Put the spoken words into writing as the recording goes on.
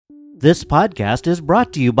This podcast is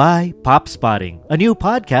brought to you by Pop Spotting, a new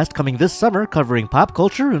podcast coming this summer covering pop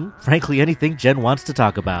culture and, frankly, anything Jen wants to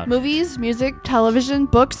talk about. Movies, music, television,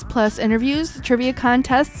 books, plus interviews, trivia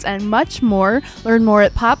contests, and much more. Learn more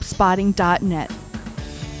at popspotting.net.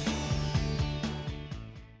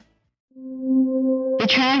 The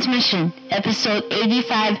Transmission, episode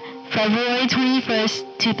 85, February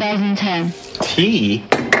 21st, 2010. Tea?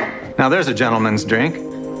 Now there's a gentleman's drink.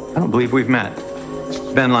 I don't believe we've met.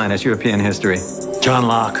 Ben Linus, European History. John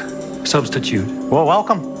Locke, substitute. Well,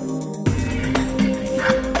 welcome.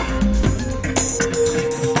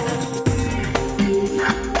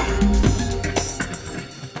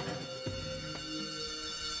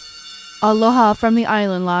 Aloha from the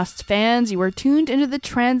island, Lost fans. You are tuned into The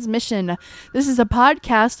Transmission. This is a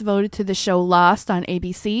podcast devoted to the show Lost on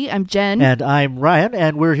ABC. I'm Jen. And I'm Ryan,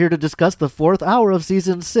 and we're here to discuss the fourth hour of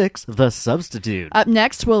Season 6, The Substitute. Up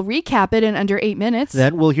next, we'll recap it in under 8 minutes.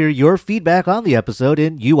 Then we'll hear your feedback on the episode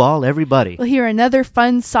in You All Everybody. We'll hear another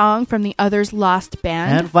fun song from the Others Lost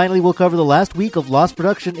band. And finally, we'll cover the last week of Lost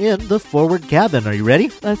production in The Forward Cabin. Are you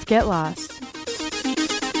ready? Let's get lost.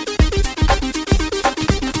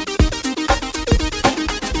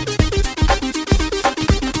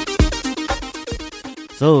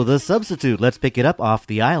 So, The Substitute, let's pick it up off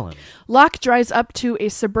the island. Locke drives up to a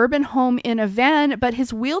suburban home in a van, but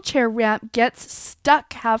his wheelchair ramp gets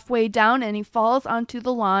stuck halfway down and he falls onto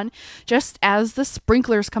the lawn just as the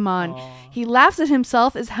sprinklers come on. Aww. He laughs at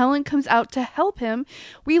himself as Helen comes out to help him.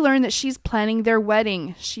 We learn that she's planning their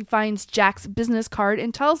wedding. She finds Jack's business card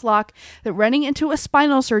and tells Locke that running into a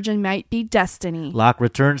spinal surgeon might be destiny. Locke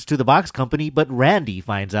returns to the box company, but Randy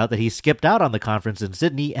finds out that he skipped out on the conference in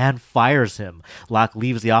Sydney and fires him. Locke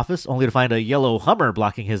leaves the office only to find a yellow Hummer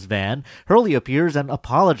blocking his van. Hurley appears and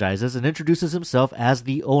apologizes and introduces himself as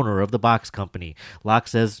the owner of the box company. Locke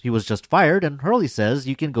says he was just fired, and Hurley says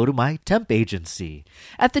you can go to my temp agency.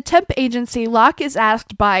 At the temp agency, Locke is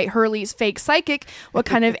asked by Hurley's fake psychic what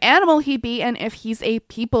kind of animal he'd be and if he's a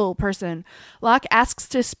people person. Locke asks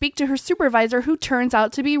to speak to her supervisor, who turns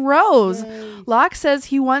out to be Rose. Yay. Locke says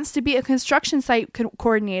he wants to be a construction site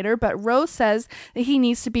coordinator, but Rose says that he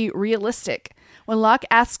needs to be realistic. When Locke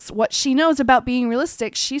asks what she knows about being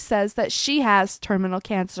realistic, she says that she has terminal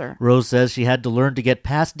cancer. Rose says she had to learn to get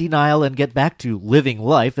past denial and get back to living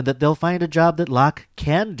life, and that they'll find a job that Locke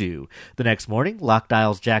can do. The next morning, Locke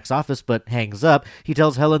dials Jack's office but hangs up. He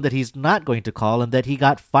tells Helen that he's not going to call and that he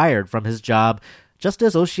got fired from his job. Just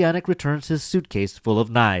as Oceanic returns his suitcase full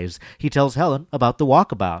of knives, he tells Helen about the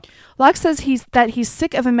walkabout. Locke says he's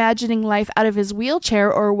sick of imagining life out of his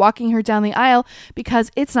wheelchair or walking her down the aisle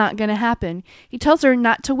because it's not going to happen. He tells her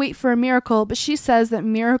not to wait for a miracle, but she says that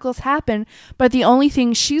miracles happen, but the only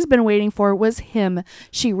thing she's been waiting for was him.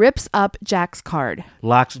 She rips up Jack's card.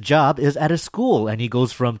 Locke's job is at a school, and he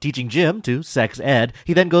goes from teaching gym to sex ed.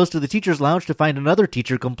 He then goes to the teacher's lounge to find another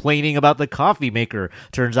teacher complaining about the coffee maker.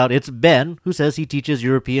 Turns out it's Ben, who says he teaches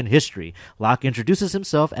European history. Locke introduces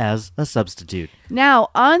himself as a substitute. Now,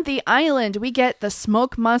 on the island, we get the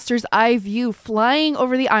smoke monster's eye view flying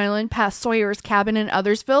over the island past Sawyer's cabin in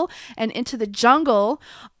Othersville and into the jungle.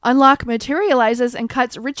 Locke materializes and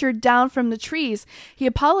cuts Richard down from the trees. He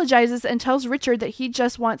apologizes and tells Richard that he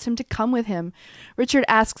just wants him to come with him. Richard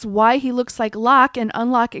asks why he looks like Locke, and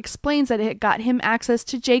Locke explains that it got him access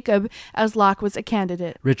to Jacob as Locke was a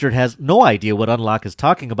candidate. Richard has no idea what Locke is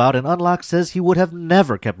talking about, and Locke says he would have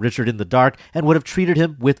never kept Richard in the dark and would have treated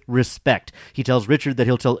him with respect. He tells Richard that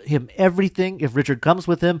he'll tell him everything if Richard comes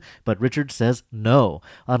with him, but Richard says no.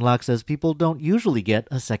 Locke says people don't usually get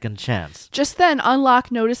a second chance. Just then,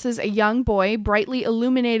 Locke notices a young boy brightly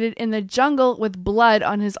illuminated in the jungle with blood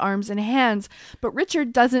on his arms and hands, but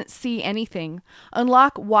Richard doesn't see anything.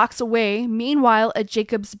 Locke walks away. Meanwhile, at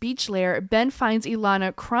Jacob's beach lair, Ben finds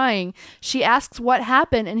Ilana crying. She asks what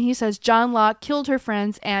happened, and he says John Locke killed her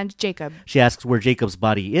friends and Jacob. She asks where Jacob's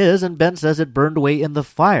body is, and Ben says it burned away in the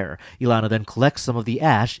fire. Ilana then collects some of the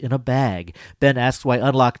ash in a bag. Ben asks why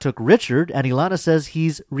Locke took Richard, and Ilana says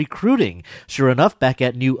he's recruiting. Sure enough, back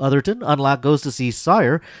at New Otherton, Locke goes to see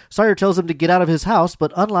Sawyer. Sawyer tells him to get out of his house,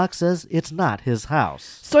 but Locke says it's not his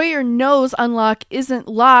house. Sawyer knows Locke isn't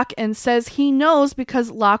Locke and says he knows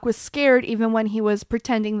because Locke was scared even when he was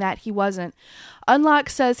pretending that he wasn't. Locke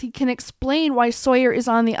says he can explain why Sawyer is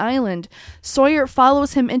on the island. Sawyer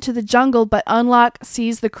follows him into the jungle, but Locke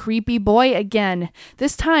sees the creepy boy again.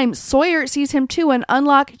 This time, Sawyer sees him too, and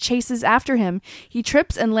Locke chases after him. He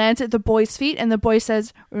trips and lands at the boy's feet, and the boy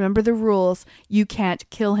says, "Remember the rules. You can't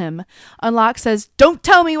kill him." Locke says, "Don't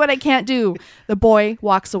tell me what I can't do. The boy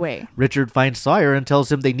walks away. Richard finds Sawyer and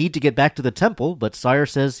tells him they need to get back to the temple, but Sawyer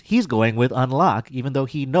says he's going with Unlock, even though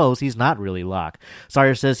he knows he's not really Locke.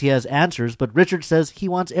 Sawyer says he has answers, but Richard says he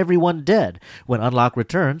wants everyone dead. When Unlock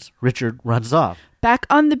returns, Richard runs off. Back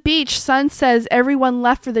on the beach, Sun says everyone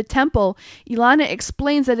left for the temple. Ilana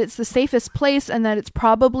explains that it's the safest place and that it's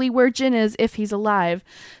probably where Jin is if he's alive.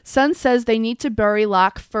 Sun says they need to bury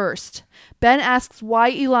Locke first. Ben asks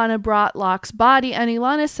why Ilana brought Locke's body, and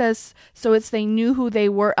Ilana says so it's they knew who they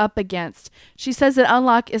were up against. She says that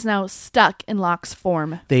Unlock is now stuck in Locke's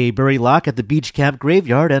form. They bury Locke at the beach camp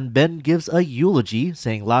graveyard, and Ben gives a eulogy,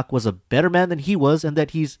 saying Locke was a better man than he was and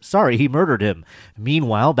that he's sorry he murdered him.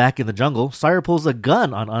 Meanwhile, back in the jungle, Sawyer pulls a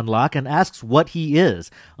gun on Unlock and asks what he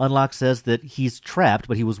is. Unlock says that he's trapped,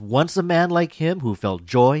 but he was once a man like him who felt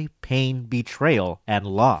joy, pain, betrayal, and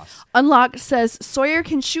loss. Unlock says Sawyer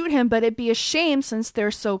can shoot him, but it'd be a shame since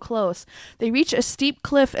they're so close. They reach a steep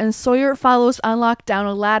cliff and Sawyer follows Unlock down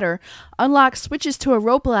a ladder. Unlock switches to a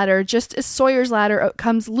rope ladder just as Sawyer's ladder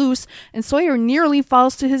comes loose, and Sawyer nearly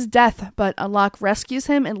falls to his death, but Unlock rescues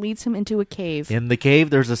him and leads him into a cave. In the cave,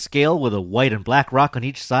 there's a scale with a white and black rock on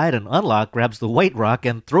each side, and Unlock grabs the white rock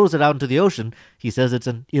and throws it out into the ocean. He says it's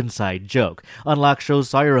an inside joke. Unlock shows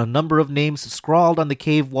Sawyer a number of names scrawled on the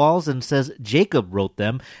cave walls and says Jacob wrote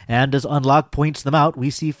them, and as Unlock points them out,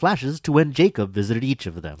 we see flashes to when Jacob visited each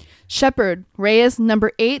of them. Shepard, Reyes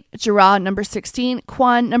number 8, Jirah number 16,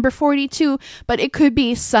 Quan number 42, but it could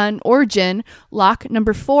be Sun or Jin. Locke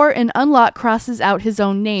number 4, and Unlock crosses out his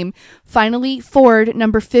own name. Finally, Ford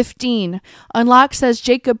number 15. Unlock says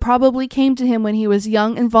Jacob probably came to him when he was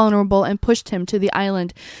young and vulnerable and pushed him to the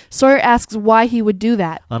island. Sawyer asks why he would do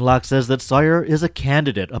that. Unlock says that Sawyer is a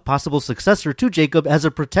candidate, a possible successor to Jacob as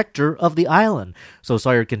a protector of the island. So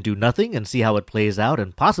Sawyer can do nothing and see how it plays out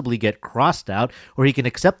and possibly get crossed out, or he can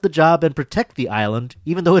accept the job and protect the island,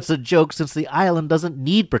 even though it's a joke since the island doesn't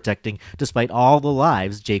need protecting despite all the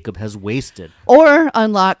lives Jacob has wasted. Or,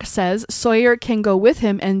 Unlock says, Sawyer can go with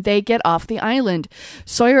him and they get off the island.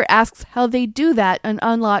 Sawyer asks how they do that, and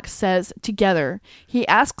Unlock says, together. He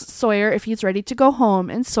asks Sawyer if he's ready to go home,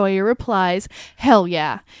 and Sawyer replies, hell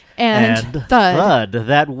yeah. And thud.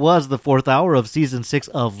 That was the 4th hour of Season 6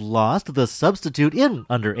 of Lost, The Substitute, in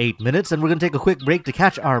under 8 minutes, and we're going to take a quick break to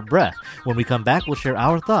catch our breath. When we come back, we'll share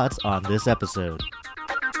our thoughts on this episode.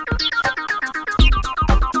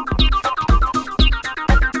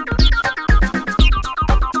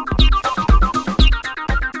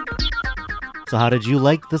 So how did you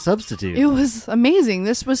like The Substitute? It was amazing.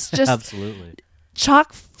 This was just Absolutely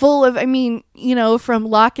chock full of, from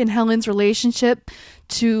Locke and Helen's relationship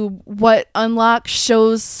to what Unlock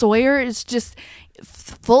shows Sawyer is just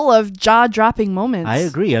full of jaw-dropping moments. I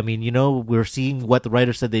agree. I mean, we're seeing what the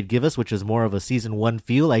writer said they'd give us, which is more of a season 1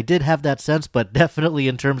 feel. I did have that sense, but definitely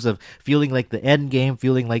in terms of feeling like the end game,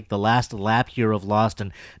 feeling like the last lap here of Lost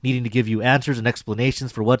and needing to give you answers and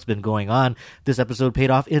explanations for what's been going on, this episode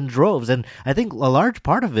paid off in droves. And I think a large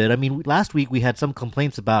part of it, last week we had some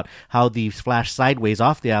complaints about how the flash sideways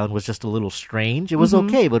off the island was just a little strange. It was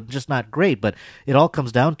okay, but just not great. But it all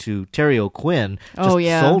comes down to Terry O'Quinn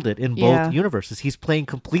just sold it in both universes. He's playing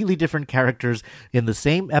completely different characters in the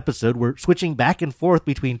same episode. We're switching back and forth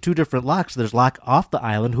between two different Locks. There's Locke off the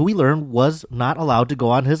island, who we learned was not allowed to go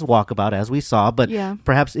on his walkabout, as we saw, but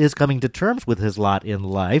perhaps is coming to terms with his lot in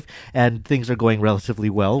life, and things are going relatively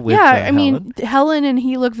well with Helen. Helen and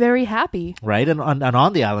he look very happy. Right, and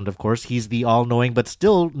on the island, of course, he's the all-knowing, but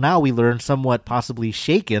still, now we learn, somewhat possibly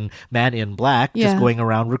shaken man in black, just going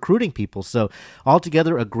around recruiting people. So,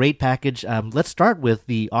 altogether, a great package. Let's start with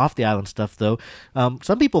the off-the-island stuff, though.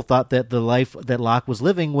 Some people thought that the life that Locke was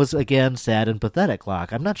living was, again, sad and pathetic,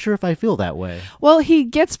 Locke. I'm not sure if I feel that way. Well, he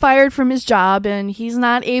gets fired from his job, and he's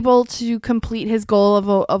not able to complete his goal of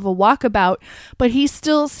a walkabout, but he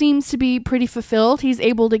still seems to be pretty fulfilled. He's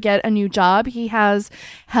able to get a new job. He has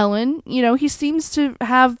Helen. He seems to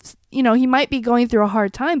have... he might be going through a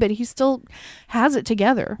hard time, but he still has it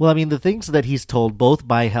together. Well, the things that he's told both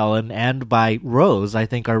by Helen and by Rose, I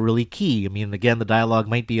think, are really key. Again, the dialogue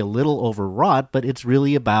might be a little overwrought, but it's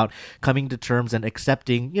really about coming to terms and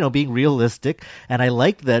accepting, being realistic. And I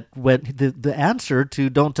like that when the answer to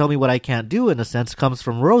don't tell me what I can't do, in a sense, comes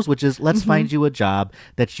from Rose, which is let's find you a job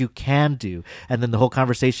that you can do. And then the whole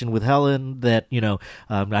conversation with Helen that,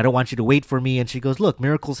 I don't want you to wait for me. And she goes, look,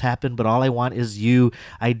 miracles happen, but all I want is you.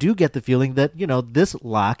 I do get the feeling that, this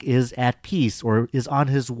Locke is at peace or is on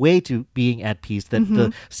his way to being at peace. That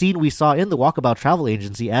the scene we saw in the Walkabout Travel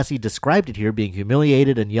Agency, as he described it here, being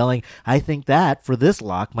humiliated and yelling, I think that for this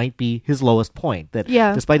Locke might be his lowest point. That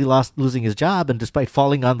despite losing his job and despite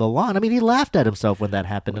falling on the lawn, I mean, he laughed at himself when that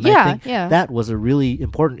happened. And I think that was a really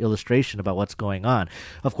important illustration about what's going on.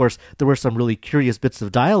 Of course, there were some really curious bits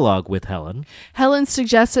of dialogue with Helen. Helen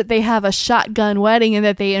suggests that they have a shotgun wedding and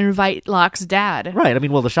that they invite Locke's dad. Right. I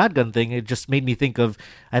mean, well, the shotgun thing, it just made me think of,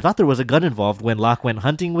 I thought there was a gun involved when Locke went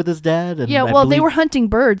hunting with his dad. And they were hunting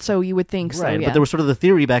birds, so you would think so. Right, but there was sort of the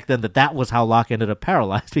theory back then that was how Locke ended up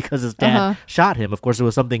paralyzed because his dad shot him. Of course, it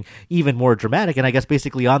was something even more dramatic, and I guess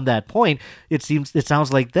basically on that point, it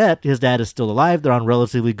sounds like that his dad is still alive. They're on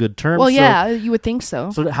relatively good terms. Well, yeah, you would think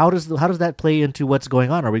so. So how does that play into what's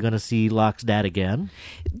going on? Are we going to see Locke's dad again?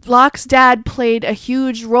 Locke's dad played a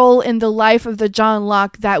huge role in the life of the John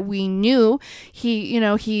Locke that we knew.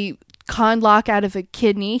 He conned Locke out of a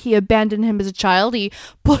kidney. He abandoned him as a child. He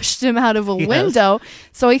pushed him out of a window.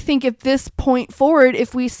 So I think at this point forward,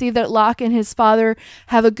 if we see that Locke and his father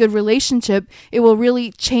have a good relationship, it will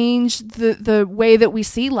really change the way that we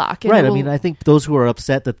see Locke. Right. I mean, I think those who are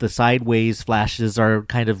upset that the sideways flashes are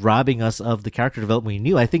kind of robbing us of the character development we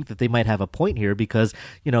knew, I think that they might have a point here because,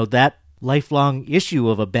 that lifelong issue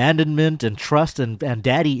of abandonment and trust and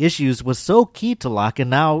daddy issues was so key to Locke,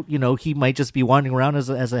 and now he might just be wandering around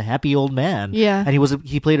as a happy old man. Yeah, and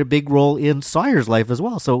he played a big role in Sawyer's life as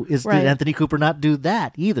well. So did Anthony Cooper not do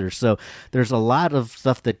that either? So there's a lot of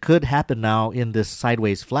stuff that could happen now in this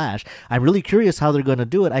sideways flash. I'm really curious how they're going to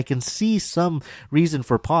do it. I can see some reason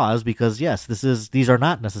for pause because yes, these are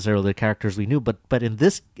not necessarily the characters we knew, but in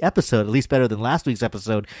this episode, at least better than last week's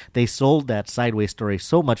episode, they sold that sideways story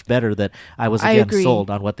so much better that I was again sold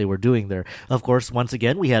on what they were doing there. Of course, once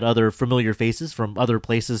again, we had other familiar faces from other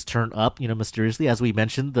places turn up, mysteriously. As we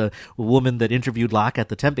mentioned, the woman that interviewed Locke at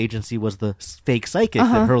the temp agency was the fake psychic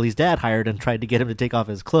that Hurley's dad hired and tried to get him to take off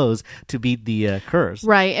his clothes to beat the curse.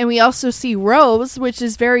 Right, and we also see Rose, which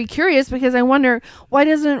is very curious because I wonder, why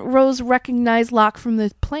doesn't Rose recognize Locke from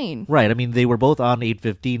the plane? Right, I mean, they were both on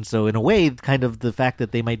 815, so in a way, kind of the fact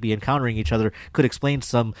that they might be encountering each other could explain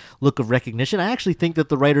some look of recognition. I actually think that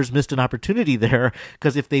the writers missed an opportunity there,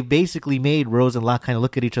 because if they basically made Rose and Locke kind of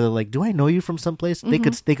look at each other like, do I know you from someplace? They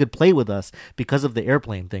could play with us because of the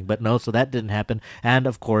airplane thing, but no, so that didn't happen. And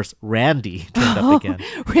of course, Randy turned up again.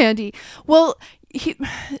 Randy. Well,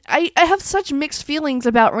 I have such mixed feelings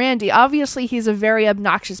about Randy. Obviously, he's a very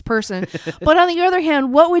obnoxious person. But on the other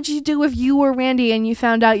hand, what would you do if you were Randy and you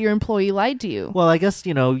found out your employee lied to you? Well, I guess,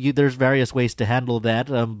 there's various ways to handle that.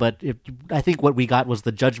 But I think what we got was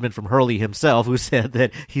the judgment from Hurley himself, who said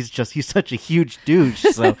that he's such a huge douche.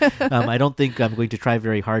 So I don't think I'm going to try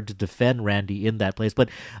very hard to defend Randy in that place. But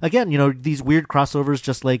again, these weird crossovers,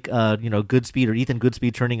 just like, Goodspeed or Ethan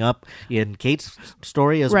Goodspeed turning up in Kate's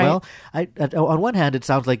story as well. On one hand, it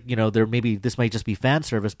sounds like, this might just be fan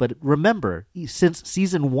service, but remember, since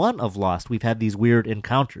season 1 of Lost, we've had these weird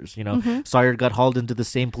encounters. Sawyer got hauled into the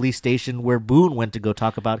same police station where Boone went to go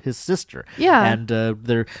talk about his sister. Yeah.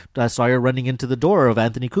 And Sawyer running into the door of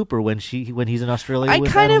Anthony Cooper when he's in Australia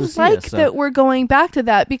with kind of Lucia, like that we're going back to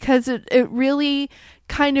that because it really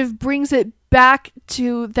kind of brings it back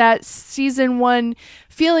to that season 1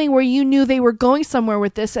 feeling where you knew they were going somewhere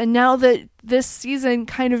with this, and now that this season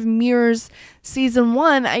kind of mirrors season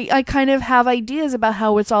 1, I kind of have ideas about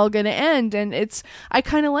how it's all going to end, and I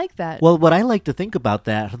kind of like that. Well, what I like to think about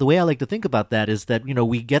that, the way I like to think about that is that,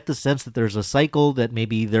 we get the sense that there's a cycle, that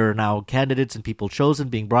maybe there are now candidates and people chosen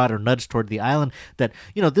being brought or nudged toward the island, that,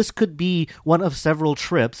 this could be one of several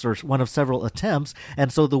trips or one of several attempts,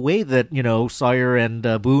 and so the way that, Sawyer and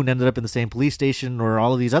Boone ended up in the same police station or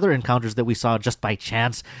all of these other encounters that we saw just by chance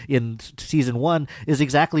in season 1 is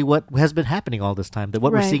exactly what has been happening all this time. That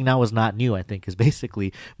what we're seeing now is not new, I think, is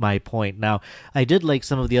basically my point. Now, I did like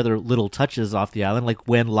some of the other little touches off the island, like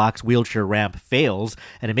when Locke's wheelchair ramp fails,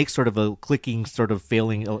 and it makes sort of a clicking, sort of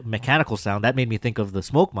failing mechanical sound. That made me think of the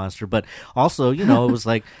smoke monster, but also, it was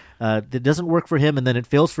like, it doesn't work for him, and then it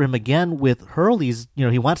fails for him again with Hurley's.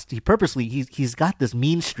 He's got this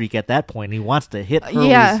mean streak at that point. He wants to hit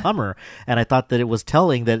Hurley's Hummer, and I thought that it was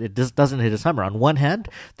telling that it just doesn't hit his Hummer. On one hand,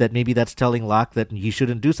 that maybe that's telling Locke that he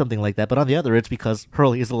shouldn't do something like that, but on the other, it's because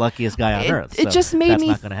Hurley is the luckiest guy on Earth. It just made that's me.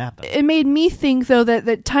 not going to happen. It made me think, though, that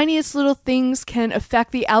the tiniest little things can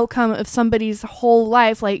affect the outcome of somebody's whole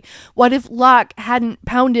life. Like, what if Locke hadn't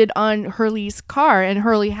pounded on Hurley's car and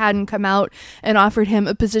Hurley hadn't come out and offered him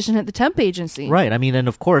a position at the temp agency? Right. I mean, and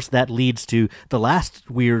of course that leads to the last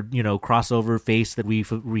weird, crossover face that we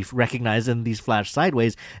recognize in these Flash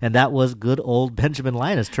Sideways, and that was good old Benjamin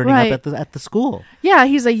Linus turning up at the school. Yeah,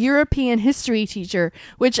 he's a European history teacher,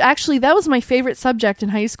 which actually that was my favorite subject in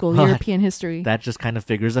high school, European history. That just kind of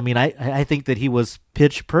figures. I mean, I think that he was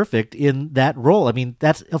pitch perfect in that role. I mean,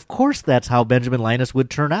 that's how Benjamin Linus would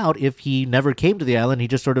turn out if he never came to the island. He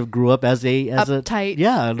just sort of grew up as uptight,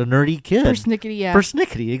 a nerdy kid,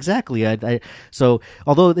 persnickety, exactly. So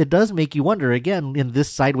although it does make you wonder again in this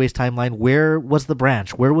Sideways timeline, where was the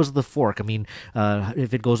branch? Where was the fork? I mean,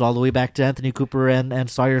 if it goes all the way back to Anthony Cooper and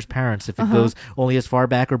Sawyer's parents, if it goes only as far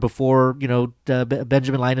back or before,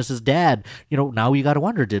 Benjamin Linus's dad, now you got to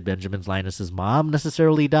wonder, did Benjamin Linus's mom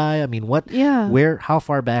necessarily die? I mean, how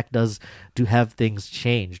far back do have things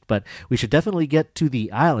changed? But we should definitely get to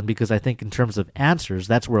the island, because I think in terms of answers,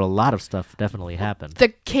 that's where a lot of stuff definitely happened. The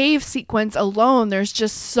cave sequence alone, there's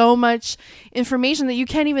just so much information that you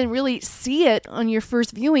can't even really see it on your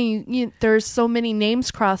first viewing. There's so many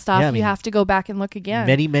names crossed off. You have to go back and look again.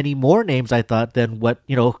 Many, many more names, I thought, than what,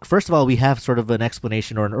 first of all, we have sort of an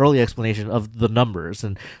explanation or an early explanation of the numbers.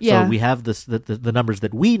 And so we have the numbers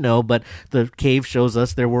that we know, but the cave shows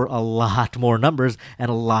us there were a lot more numbers and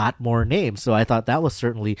a lot more names. So I thought that was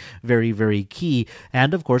certainly very, very key.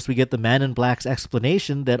 And of course, we get the Man in Black's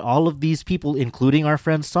explanation that all of these people, including our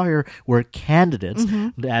friend Sawyer, were candidates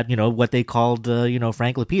at, what they called,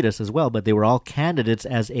 Frank Lapidus as well, but they were all candidates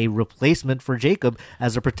as a replacement for Jacob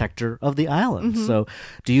as a protector of the island. So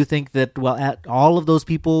do you think that, all of those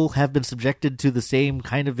people have been subjected to the same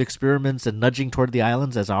kind of experiments and nudging toward the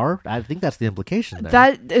islands as I think that's the implication there.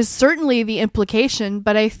 That is certainly the implication,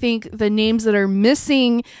 but I think the names that are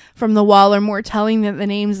missing from the wall are more telling than the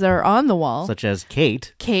names that are on the wall. Such as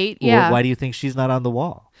Kate. Yeah. Why do you think she's not on the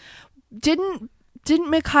wall? Didn't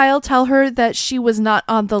Mikhail tell her that she was not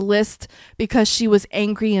on the list because she was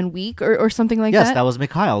angry and weak or something like that? Yes, that was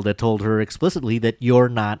Mikhail that told her explicitly that you're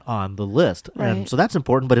not on the list. Right. And so that's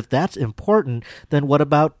important, but if that's important, then what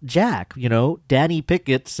about Jack? Danny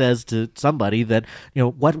Pickett says to somebody that,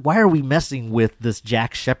 why are we messing with this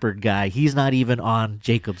Jack Shepherd guy? He's not even on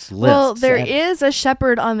Jacob's list. Well, there is a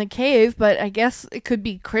shepherd on the cave, but I guess it could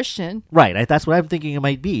be Christian. Right, that's what I'm thinking it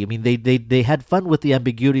might be. I mean, they had fun with the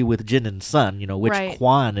ambiguity with Jin and Sun, which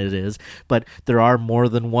Kwan it is, but there are more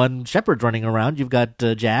than one shepherd running around. You've got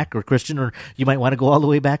Jack or Christian, or you might want to go all the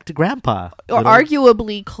way back to Grandpa. Or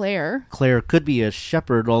arguably Claire. Claire could be a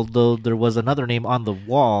shepherd, although there was another name on the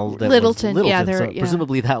wall. That Littleton. Was Littleton.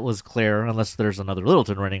 Presumably that was Claire, unless there's another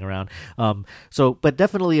Littleton running around. But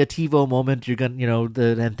definitely a TiVo moment. You're going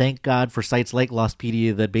and thank God for sites like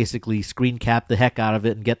Lostpedia that basically screen cap the heck out of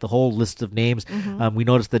it and get the whole list of names. We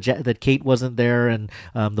noticed that Kate wasn't there, and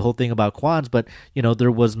the whole thing about Quans, but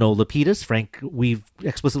there was no Lapidus. Frank, we've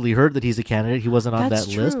explicitly heard that he's a candidate. He wasn't on that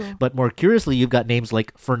list. But more curiously, you've got names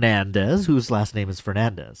like Fernandez, whose last name is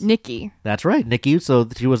Fernandez. Nikki. That's right, Nikki. So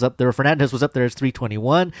she was up there. Fernandez was up there as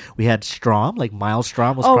 321. We had Strom, like Miles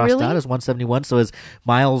Strom was crossed out as 171. So is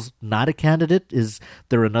Miles not a candidate? Is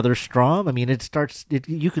there another Strom? I mean,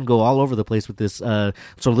 you can go all over the place with this. So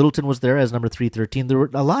Littleton was there as number 313. There were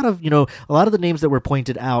a lot of the names that were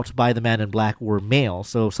pointed out by the Man in Black were male.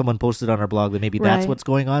 So someone posted on our blog that maybe that's what's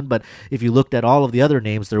going on. But if you looked at all of the other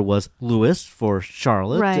names, there was Lewis for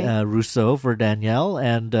Charlotte, Rousseau for Danielle,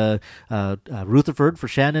 and Rutherford for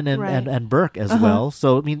Shannon and Burke as well.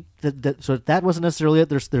 So I mean, so that wasn't necessarily it.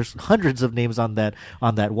 There's hundreds of names on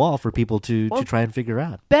that wall for people to try and figure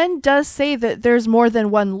out. Ben does say that there's more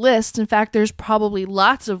than one list. In fact, there's probably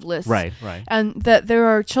lots of lists. Right. And that there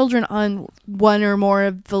are children on one or more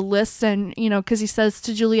of the lists. And, because he says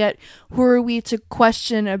to Juliet, who are we to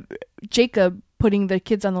question Jacob putting the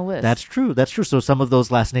kids on the list? That's true. So some of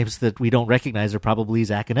those last names that we don't recognize are probably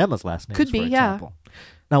Zach and Emma's last names. Could be, for example.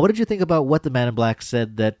 Now, what did you think about what the Man in Black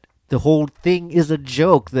said, that the whole thing is a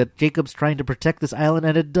joke, that Jacob's trying to protect this island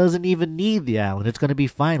and it doesn't even need the island? It's going to be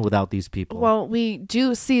fine without these people. Well, we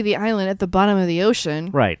do see the island at the bottom of the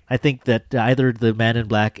ocean. Right. I think that either the Man in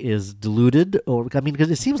Black is deluded, because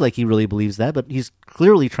it seems like he really believes that, but he's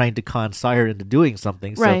clearly trying to con Sawyer into doing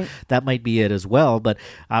something. So that might be it as well. But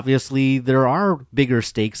obviously there are bigger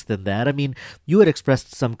stakes than that. I mean, you had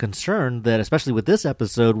expressed some concern that, especially with this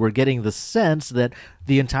episode, we're getting the sense that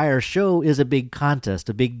the entire show is a big contest,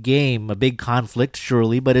 a big game game, a big conflict,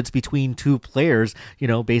 surely, but it's between two players,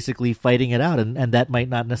 basically fighting it out, and that might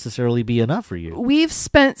not necessarily be enough for you. We've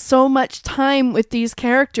spent so much time with these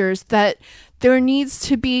characters that there needs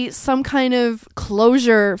to be some kind of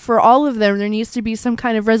closure for all of them. There needs to be some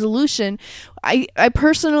kind of resolution. I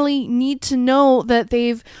personally need to know that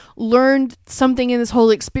they've learned something in this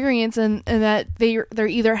whole experience, and that they're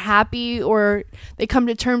either happy or they come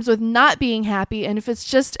to terms with not being happy. And if it's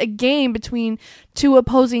just a game between two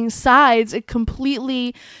opposing sides, it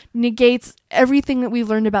completely negates everything that we've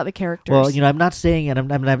learned about the characters. Well, I'm not saying,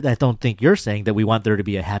 and I don't think you're saying that we want there to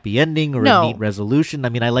be a happy ending or a neat resolution. I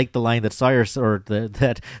mean, I like the line that Sawyer, or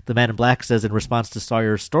that the Man in Black says in response to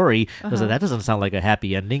Sawyer's story, that doesn't sound like a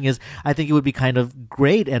happy ending. I think it would be kind of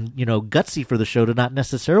great and gutsy for the show to not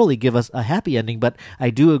necessarily give us a happy ending, but I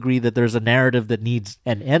do agree that there's a narrative that needs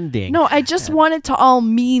an ending. No, I just want it to all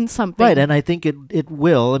mean something. Right, and I think it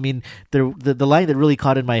will. I mean, the line that really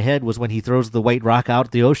caught in my head was when he throws the white rock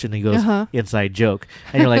out the ocean and he goes, inside joke.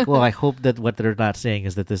 And you're like, well, I hope that what they're not saying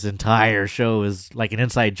is that this entire show is like an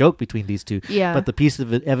inside joke between these two. Yeah. But the piece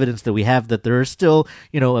of evidence that we have that there are still,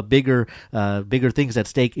 a bigger things at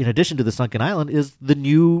stake in addition to the sunken island is the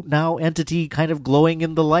new now entity kind of glowing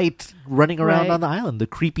in the light running around on the island, the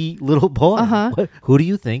creepy little boy. Who do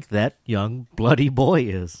you think that young bloody boy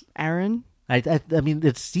is? Aaron? I mean,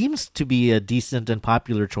 it seems to be a decent and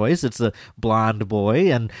popular choice. It's a blonde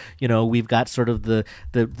boy, and we've got sort of the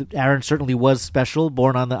Aaron certainly was special,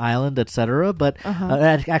 born on the island, etc. But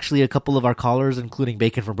actually, a couple of our callers, including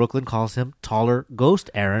Bacon from Brooklyn, calls him taller ghost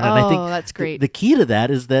Aaron. And I think that's great. The key to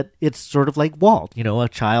that is that it's sort of like Walt, a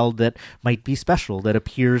child that might be special, that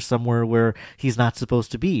appears somewhere where he's not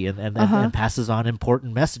supposed to be, and passes on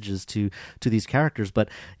important messages to these characters. But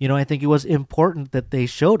I think it was important that they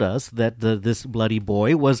showed us that this bloody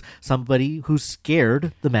boy was somebody who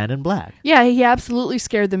scared the Man in Black. Yeah, he absolutely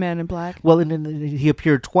scared the Man in Black. Well, and he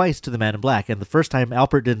appeared twice to the Man in Black, and the first time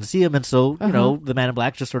Alpert didn't see him, and so the Man in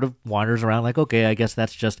Black just sort of wanders around like, okay, I guess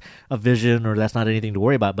that's just a vision, or that's not anything to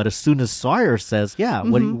worry about. But as soon as Sawyer says, yeah,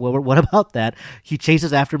 what about that? He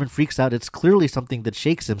chases after him and freaks out. It's clearly something that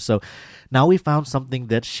shakes him. So now we found something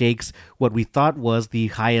that shakes what we thought was the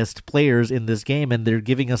highest players in this game, and they're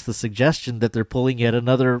giving us the suggestion that they're pulling yet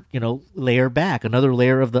another, layer back, another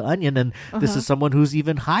layer of the onion, and this is someone who's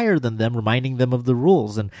even higher than them, reminding them of the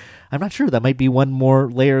rules. And I'm not sure, that might be one more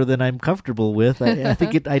layer than I'm comfortable with. I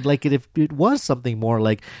think I'd like it if it was something more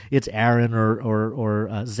like it's Aaron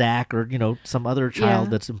or Zach or some other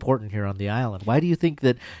child that's important here on the island. Why do you think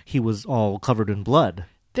that he was all covered in blood?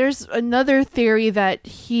 There's another theory that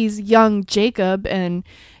he's young Jacob, and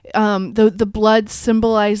the blood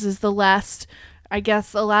symbolizes the last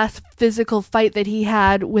physical fight that he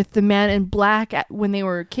had with the Man in Black when they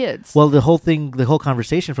were kids. Well, the whole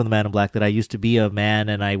conversation from the Man in Black, that I used to be a man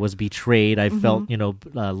and I was betrayed, I felt,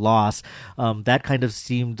 loss. That kind of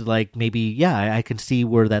seemed like maybe, I can see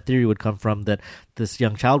where that theory would come from, that this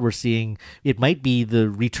young child we're seeing, it might be the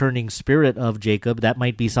returning spirit of Jacob. That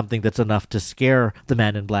might be something that's enough to scare the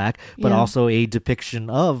Man in Black, but also a depiction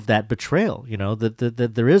of that betrayal,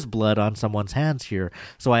 that there is blood on someone's hands here.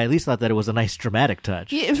 So I at least thought that it was a nice dramatic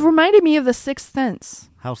touch. It reminded me of The Sixth Sense.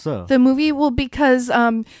 How so? The movie, because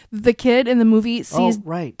the kid in the movie sees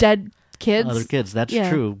dead kids. Other kids, that's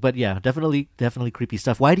true. But yeah, definitely creepy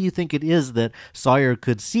stuff. Why do you think it is that Sawyer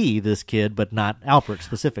could see this kid but not Alpert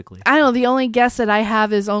specifically? I don't know. The only guess that I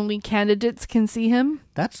have is only candidates can see him.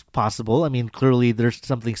 That's possible. I mean, clearly there's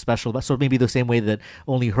something special about, so maybe the same way that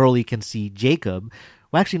only Hurley can see Jacob.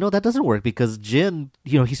 Well, actually, no, that doesn't work, because Jin,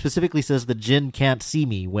 he specifically says that Jin can't see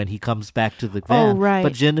me when he comes back to the van. Oh, right.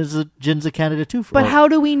 But Jin's a candidate too. But how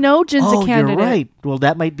do we know Jin's a candidate? You're right. Well,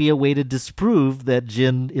 that might be a way to disprove that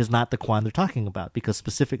Jin is not the Quan they're talking about, because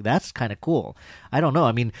that's kind of cool. I don't know.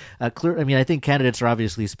 I mean, I think candidates are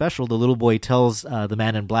obviously special. The little boy tells the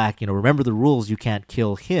Man in Black, remember the rules, you can't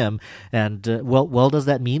kill him. And, well, does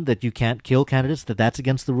that mean that you can't kill candidates, that's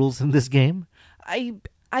against the rules in this game?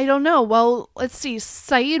 I don't know. Well, let's see.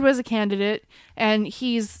 Saeed was a candidate, and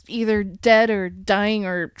he's either dead or dying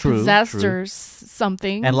or possessed or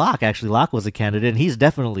something. And Locke was a candidate, and he's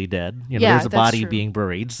definitely dead. There's a body being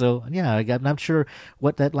buried. So, I'm not sure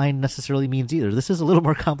what that line necessarily means either. This is a little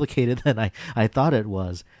more complicated than I thought it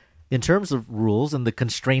was. In terms of rules and the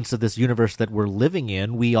constraints of this universe that we're living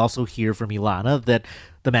in, we also hear from Ilana that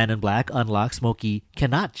the Man in Black, unlocked Smokey,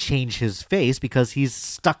 cannot change his face because he's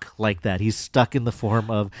stuck like that. He's stuck in the form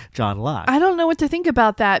of John Locke. I don't know what to think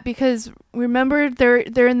about that, because remember they're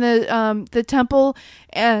in the temple,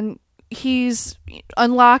 and he's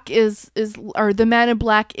Unlock or the Man in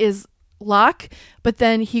Black is Locke, but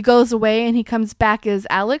then he goes away and he comes back as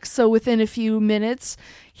Alex. So within a few minutes,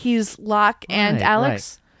 he's Locke and Right, Alex.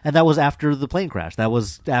 right. And that was after the plane crash. That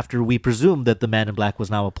was after we presumed that the Man in Black was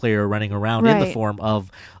now a player running around in the Right. form of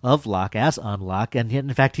Locke as Unlock. And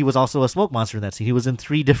in fact, he was also a smoke monster in that scene. He was in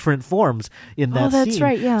 3 different forms in that scene. Oh, that's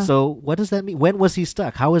right, yeah. So what does that mean? When was he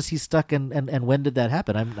stuck? How is he stuck? And when did that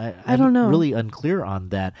happen? I don't know. Really unclear on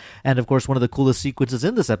that. And of course, one of the coolest sequences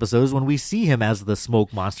in this episode is when we see him as the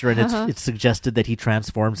smoke monster, and it's suggested that he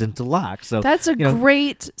transforms into Locke. So That's a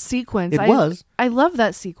great sequence. It was. I love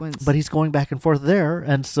that sequence. But he's going back and forth there.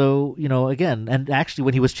 And so, again, and actually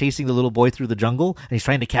when he was chasing the little boy through the jungle and he's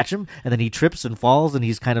trying to catch him and then he trips and falls and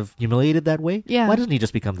he's kind of humiliated that way. Yeah. Why doesn't he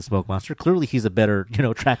just become the smoke monster? Clearly he's a better,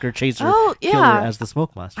 tracker, chaser, Oh, yeah. killer as the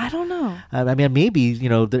smoke monster. I don't know. I mean, maybe,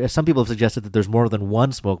 some people have suggested that there's more than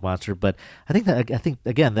one smoke monster, but I think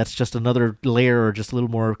again, that's just another layer or just a little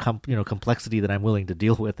more, complexity that I'm willing to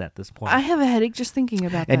deal with at this point. I have a headache just thinking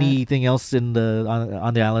about that. Anything else on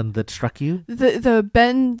the island that struck you? The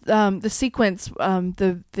Ben, the sequence,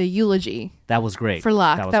 the eulogy. That was great. For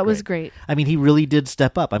Locke. That was great. I mean, he really did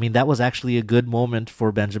step up. I mean, that was actually a good moment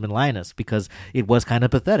for Benjamin Linus because it was kind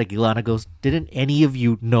of pathetic. Ilana goes, didn't any of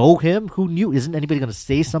you know him? Who knew? Isn't anybody going to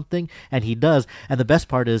say something? And he does. And the best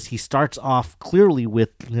part is he starts off clearly with,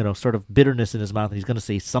 sort of bitterness in his mouth. And he's going to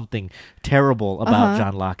say something terrible about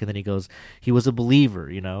John Locke. And then he goes, he was a believer,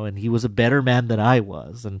 and he was a better man than I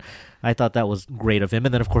was. And I thought that was great of him.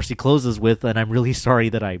 And then, of course, he closes with, and I'm really sorry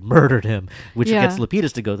that I murdered him, which gets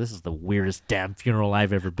Lapidus to go, this is the weirdest damn funeral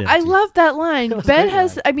I've ever been to. I love that line. was a Ben great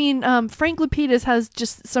has, line. Frank Lapidus has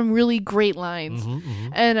just some really great lines.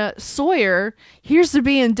 And Sawyer, here's to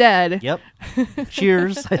being dead. Yep.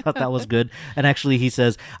 Cheers. I thought that was good. And actually, he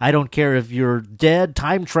says, I don't care if you're dead,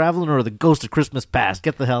 time traveling, or the ghost of Christmas past.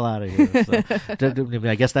 Get the hell out of here. So,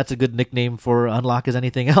 I guess that's a good nickname for Unlock as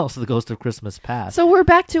anything else, the ghost of Christmas past. So we're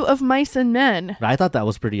back to Of Mice and Men. I thought that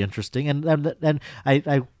was pretty interesting. And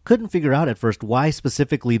I couldn't figure out at first why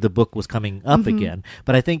specifically the book was coming up again.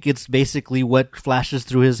 But I think it's basically what flashes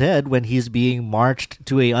through his head when he's being marched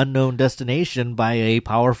to a unknown destination by a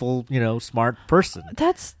powerful, smart person.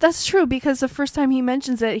 That's true, because the first time he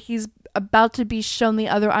mentions it, he's about to be shown the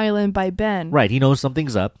other island by Ben. Right. He knows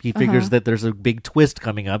something's up. He figures that there's a big twist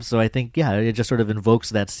coming up. So I think, it just sort of invokes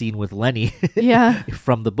that scene with Lenny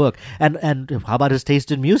from the book. And how about his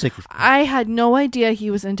taste in music? I had no idea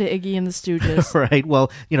he was into Iggy and the Stooges. Right.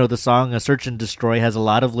 Well, the song Search and Destroy has a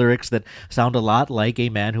lot of lyrics that sound a lot like A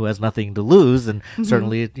Man Who Has Nothing to Lose, and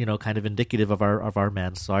certainly, kind of indicative of our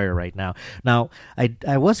man Sawyer right now. Now,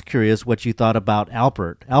 I was curious what you thought about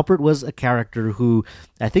Alpert. Alpert was a character who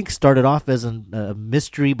I think started off as a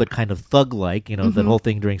mystery, but kind of thug-like, that whole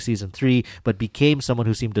thing during season 3, but became someone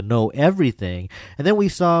who seemed to know everything. And then we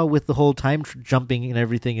saw with the whole time jumping and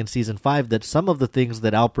everything in season 5 that some of the things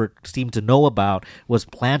that Alpert seemed to know about was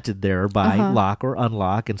planted there by Locke or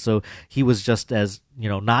Unlock. And so he was just as,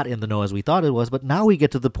 not in the know as we thought it was. But now we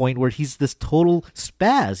get to the point where he's this total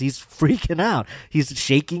spaz. He's freaking out. He's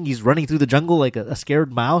shaking. He's running through the jungle like a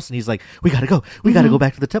scared mouse. And he's like, we got to go. We got to go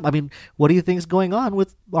back to the temple. I mean, what do you think is going on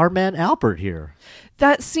with our man Alpert here?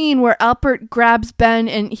 That scene where Alpert grabs Ben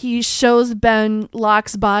and he shows Ben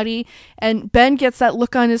Locke's body, and Ben gets that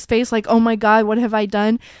look on his face like, oh my God, what have I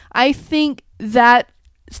done? I think that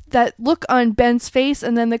look on Ben's face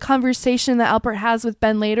and then the conversation that Alpert has with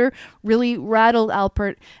Ben later really rattled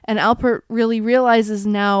Alpert, and Alpert really realizes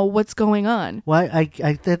now what's going on. Well,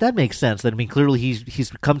 that makes sense. I mean, clearly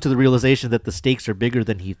he's come to the realization that the stakes are bigger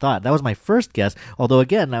than he thought. That was my first guess, although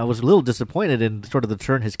again, I was a little disappointed in sort of the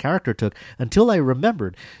turn his character took until I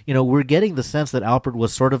remembered, we're getting the sense that Alpert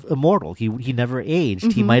was sort of immortal. He never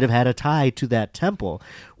aged. He might have had a tie to that temple.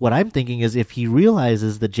 What I'm thinking is if he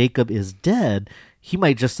realizes that Jacob is dead, he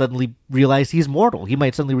might just suddenly realize he's mortal. He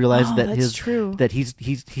might suddenly realize that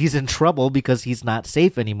he's in trouble because he's not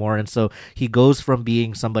safe anymore, and so he goes from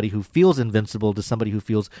being somebody who feels invincible to somebody who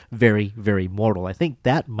feels very, very mortal. I think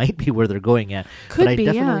that might be where they're going at. I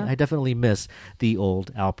definitely miss the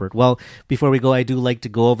old Alpert. Well, before we go, I do like to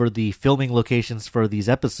go over the filming locations for these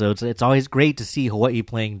episodes. It's always great to see Hawaii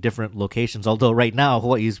playing different locations, although right now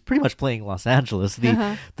Hawaii is pretty much playing Los Angeles.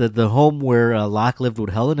 The home where Locke lived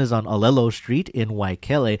with Helen is on Alelo Street in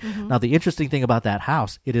Waikele. Now, the interesting thing about that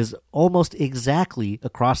house, it is almost exactly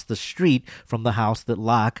across the street from the house that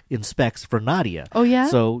Locke inspects for Nadia. Oh, yeah?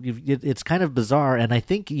 So it's kind of bizarre, and I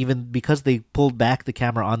think even because they pulled back the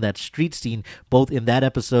camera on that street scene, both in that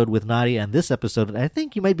episode with Nadia and this episode, I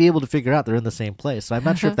think you might be able to figure out they're in the same place. So I'm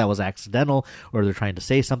not sure if that was accidental or they're trying to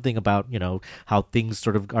say something about, how things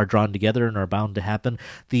sort of are drawn together and are bound to happen.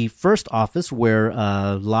 The first office where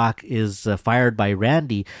Locke is fired by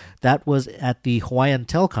Randy, that was at the Hawaiian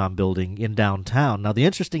Telcom building in downtown. Now, the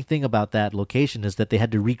interesting thing about that location is that they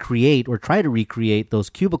had to recreate or try to recreate those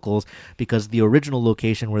cubicles because the original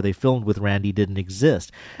location where they filmed with Randy didn't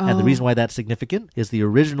exist. And the reason why that's significant is the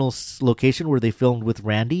original location where they filmed with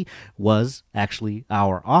Randy was actually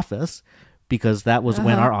our office, because that was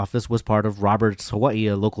when our office was part of Robert's Hawaii,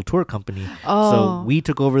 a local tour company. So we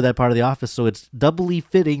took over that part of the office. So it's doubly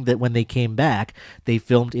fitting that when they came back, they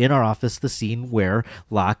filmed in our office the scene where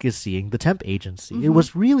Locke is seeing the temp agency. It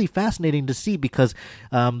was really fascinating to see because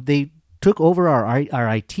they took over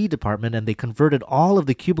our IT department and they converted all of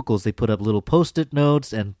the cubicles. They put up little Post-it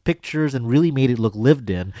notes and pictures and really made it look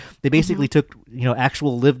lived in. They basically took,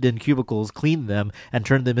 actual lived in cubicles, cleaned them, and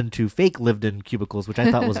turned them into fake lived in cubicles, which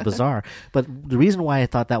I thought was bizarre. But the reason why I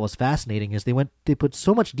thought that was fascinating is they put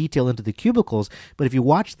so much detail into the cubicles, but if you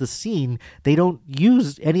watch the scene, they don't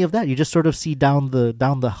use any of that. You just sort of see down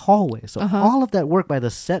the hallway. So all of that work by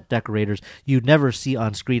the set decorators you never see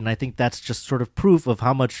on screen. And I think that's just sort of proof of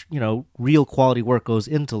how much, real quality work goes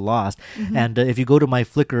into Lost. And if you go to my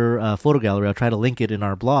Flickr photo gallery, I'll try to link it in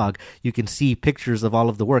our blog, you can see pictures of all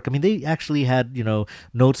of the work. I mean, they actually had,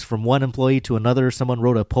 notes from one employee to another. Someone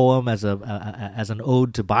wrote a poem as an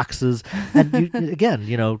ode to boxes. And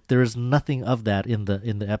again, there is nothing of that in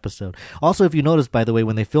the episode. Also, if you notice, by the way,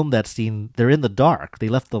 when they filmed that scene, they're in the dark. They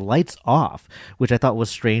left the lights off, which I thought was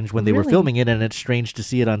strange when they were filming it, and it's strange to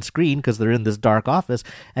see it on screen because they're in this dark office.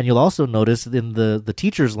 And you'll also notice in the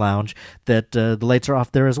teacher's lounge that the lights are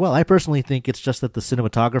off there as well. I personally think it's just that the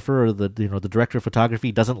cinematographer or the director of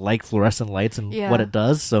photography doesn't like fluorescent lights and what it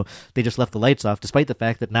does, so they just left the lights off, despite the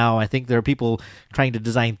fact that now I think there are people trying to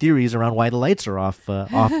design theories around why the lights are off the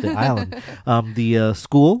island. The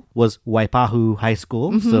school was Waipahu High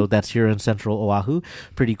School, so that's here in central Oahu.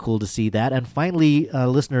 Pretty cool to see that. And finally,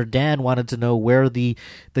 listener Dan wanted to know where the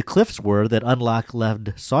cliffs were that Unlock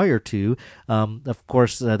led Sawyer to. Of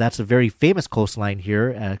course, that's a very famous coastline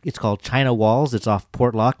here. It's called China Walls. It's off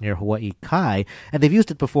Port Lock near Hawaii Kai, and they've used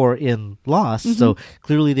it before in Lost, so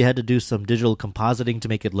clearly they had to do some digital compositing to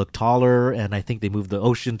make it look taller, and I think they moved the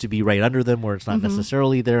ocean to be right under them where it's not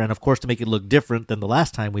necessarily there, and of course to make it look different than the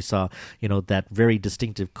last time we saw, that very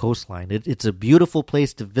distinctive coastline. It's a beautiful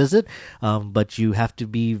place to visit, but you have to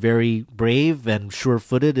be very brave and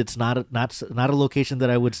sure-footed. It's not a location that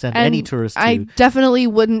I would send any tourist to. I definitely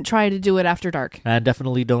wouldn't try to do it after dark. And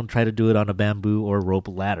definitely don't try to do it on a bamboo or rope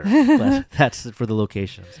ladder. But that's it for the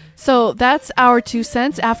locations. So that's our 2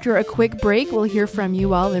 cents. After a quick break, we'll hear from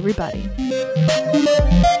you all, everybody.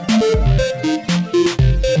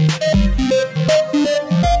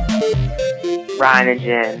 Ryan and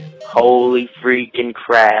Jen, holy freaking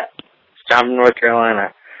crap. It's John from North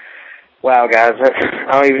Carolina. Wow, guys,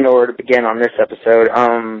 I don't even know where to begin on this episode.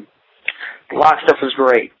 The Locke stuff was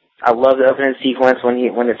great. I love the opening sequence when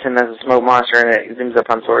it's him as a smoke monster and it zooms up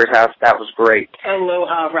on Sawyer's house. That was great.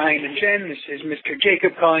 Aloha, Ryan and Jen. This is Mr.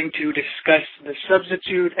 Jacob calling to discuss The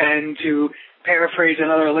Substitute and to paraphrase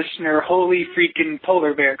another listener, holy freaking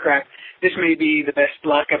polar bear crap. This may be the best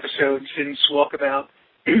Locke episode since Walkabout.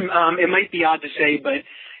 It might be odd to say, but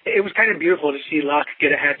it was kind of beautiful to see Locke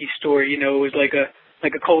get a happy story. It was like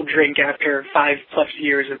a cold drink after 5+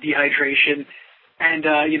 years of dehydration. And,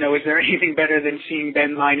 is there anything better than seeing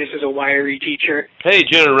Ben Linus as a wiry teacher? Hey,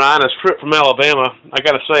 Jen and Ryan, it's Trip from Alabama. I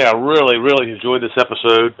got to say, I really, really enjoyed this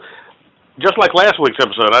episode. Just like last week's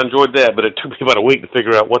episode, I enjoyed that, but it took me about a week to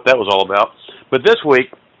figure out what that was all about. But this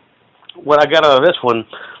week, what I got out of this one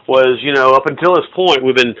was, up until this point,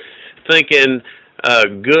 we've been thinking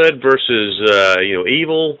good versus,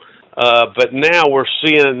 evil. But now we're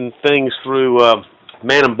seeing things through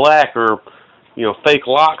Man in Black or fake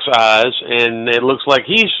Locke's eyes, and it looks like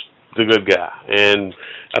he's the good guy. And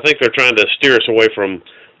I think they're trying to steer us away from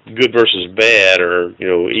good versus bad or,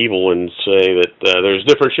 evil and say that there's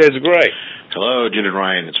different shades of gray. Hello, Jen and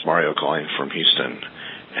Ryan. It's Mario calling from Houston.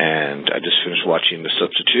 And I just finished watching The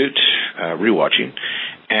Substitute, rewatching.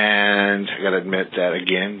 And I got to admit that,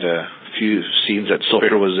 again, the few scenes that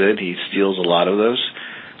Sawyer was in, he steals a lot of those.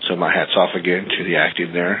 So my hat's off again to the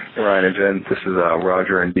acting there. Ryan and Jen, this is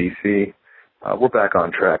Roger in D.C. We're back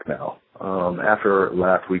on track now. After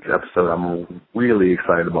last week's episode, I'm really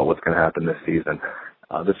excited about what's going to happen this season.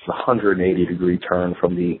 This is a 180-degree turn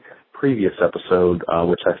from the previous episode,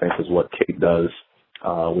 which I think is what Kate does,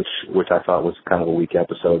 which I thought was kind of a weak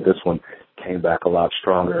episode. This one came back a lot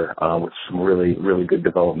stronger with some really, really good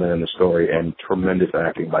development in the story and tremendous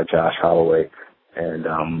acting by Josh Holloway and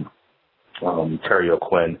Terry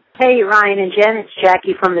O'Quinn. Hey, Ryan and Jen, it's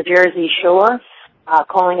Jackie from the Jersey Shore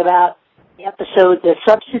calling about the episode The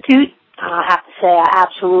Substitute. I have to say I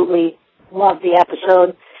absolutely loved the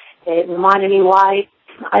episode. It reminded me why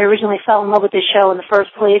I originally fell in love with this show in the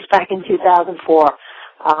first place back in 2004.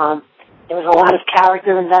 There was a lot of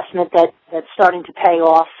character investment that's starting to pay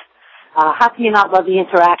off. How can you not love the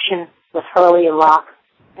interaction with Hurley and Locke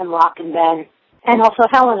and Ben, and also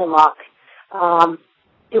Helen and Locke?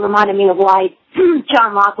 It reminded me of why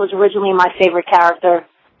John Locke was originally my favorite character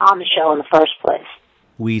on the show in the first place.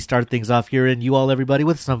 We start things off here in You All Everybody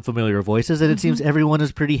with some familiar voices, and it seems everyone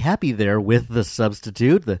is pretty happy there with the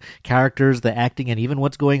substitute, the characters, the acting, and even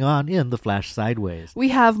what's going on in The Flash Sideways. We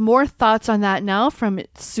have more thoughts on that now from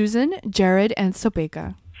Susan, Jared, and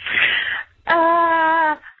Sobeka.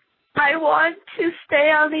 I want to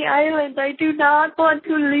stay on the island. I do not want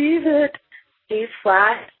to leave it. These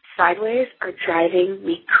Flash Sideways are driving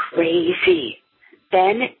me crazy.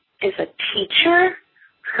 Ben is a teacher.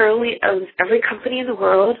 Hurley owns every company in the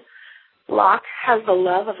world. Locke has the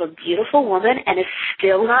love of a beautiful woman and is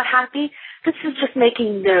still not happy. This is just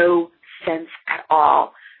making no sense at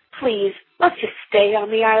all. Please, let's just stay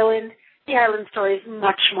on the island. The island story is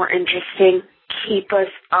much more interesting. Keep us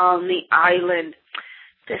on the island.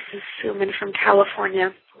 This is Suman from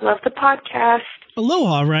California. Love the podcast.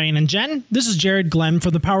 Aloha, Ryan and Jen. This is Jared Glenn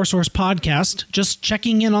for the Power Source Podcast, just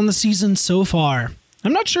checking in on the season so far.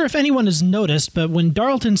 I'm not sure if anyone has noticed, but when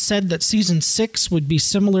Darlton said that Season 6 would be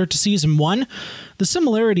similar to Season 1, the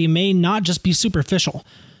similarity may not just be superficial.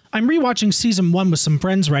 I'm rewatching Season 1 with some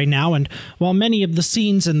friends right now, and while many of the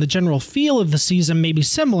scenes and the general feel of the season may be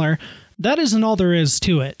similar, that isn't all there is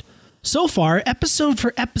to it. So far, episode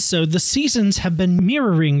for episode, the seasons have been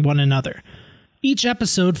mirroring one another. Each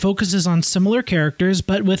episode focuses on similar characters,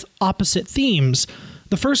 but with opposite themes.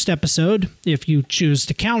 The first episode, if you choose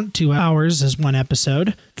to count 2 hours as one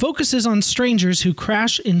episode, focuses on strangers who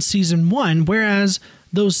crash in Season 1, whereas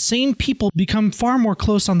those same people become far more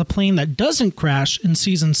close on the plane that doesn't crash in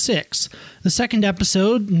Season 6. The second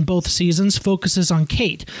episode in both seasons focuses on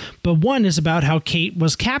Kate, but one is about how Kate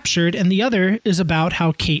was captured and the other is about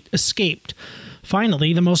how Kate escaped.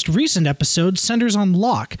 Finally, the most recent episode centers on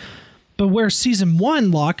Locke. But where Season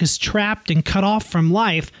 1 Locke is trapped and cut off from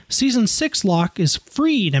life, Season 6 Locke is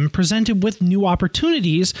freed and presented with new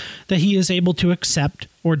opportunities that he is able to accept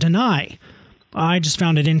or deny. I just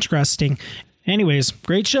found it interesting. Anyways,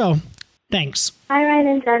 great show. Thanks. Hi, Ryan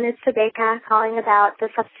and Jen. It's Sobeka calling about The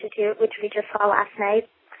Substitute, which we just saw last night.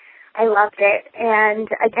 I loved it. And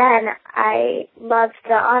again, I loved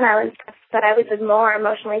the on-island stuff, but I was more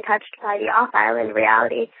emotionally touched by the off-island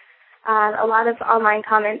reality. A lot of online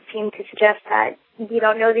comments seem to suggest that we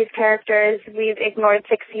don't know these characters. We've ignored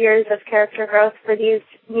 6 years of character growth for these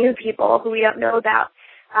new people who we don't know about.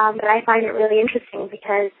 But I find it really interesting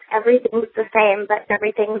because everything's the same, but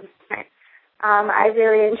everything's different. I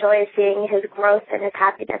really enjoy seeing his growth and his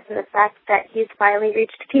happiness and the fact that he's finally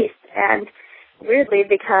reached peace and weirdly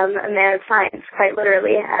become a man of science, quite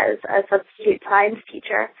literally, as a substitute science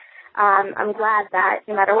teacher. I'm glad that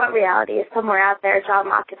no matter what reality is somewhere out there, John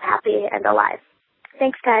Locke is happy and alive.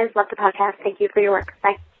 Thanks, guys. Love the podcast. Thank you for your work.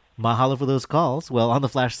 Bye. Mahalo for those calls. Well, on The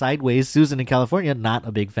Flash Sideways, Susan in California, not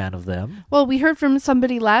a big fan of them. Well, we heard from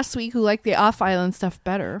somebody last week who liked the off-island stuff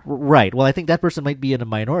better. Right. Well, I think that person might be in a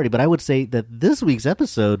minority, but I would say that this week's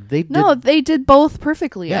episode, they did both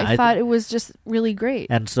perfectly. Yeah, I thought it was just really great.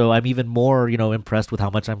 And so I'm even more, impressed with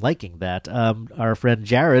how much I'm liking that. Our friend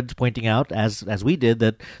Jared pointing out, as we did,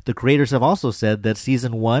 that the creators have also said that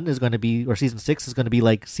Season 6 is going to be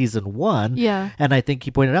like Season 1. Yeah. And I think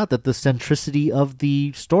he pointed out that the centricity of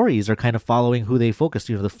the stories are kind of following who they focused.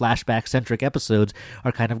 The flashback-centric episodes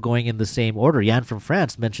are kind of going in the same order. Jan from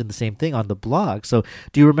France mentioned the same thing on the blog. So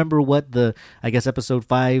do you remember what the, episode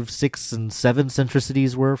 5, 6, and 7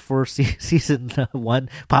 centricities were for Season 1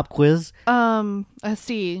 pop quiz? Let's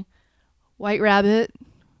see. White Rabbit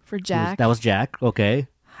for Jack. That was Jack, okay.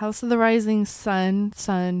 House of the Rising Sun,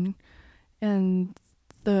 and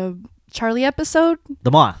the Charlie episode?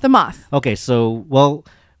 The Moth. The Moth. Okay, so, well,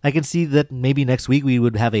 I can see that maybe next week we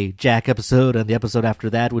would have a Jack episode, and the episode after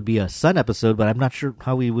that would be a Sun episode, but I'm not sure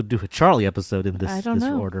how we would do a Charlie episode in this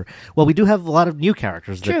order. Well, we do have a lot of new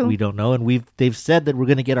characters that we don't know, and they've said that we're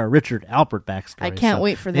going to get our Richard Alpert backstory. I can't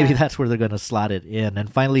wait for that. Maybe that's where they're going to slot it in.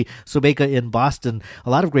 And finally, Sobeka in Boston, a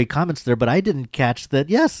lot of great comments there, but I didn't catch that,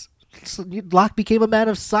 yes, Locke became a man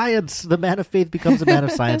of science. The man of faith becomes a man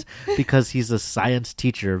of science because he's a science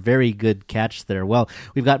teacher. Very good catch there. Well,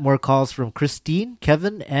 we've got more calls from Christine,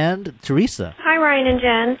 Kevin, and Teresa. Hi, Ryan and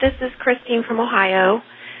Jen. This is Christine from Ohio.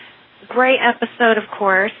 Great episode, of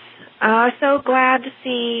course. So glad to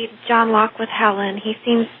see John Locke with Helen. He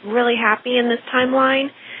seems really happy in this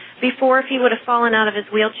timeline. Before, if he would have fallen out of his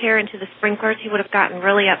wheelchair into the sprinklers, he would have gotten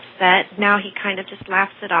really upset. Now he kind of just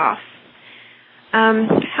laughs it off.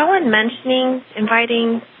 Helen mentioning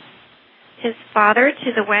inviting his father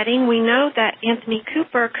to the wedding. We know that Anthony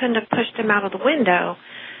Cooper couldn't have pushed him out of the window.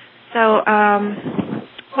 So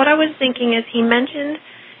what I was thinking is he mentioned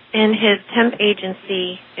in his temp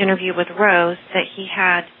agency interview with Rose that he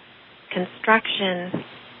had construction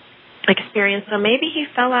experience. So maybe he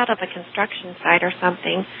fell out of a construction site or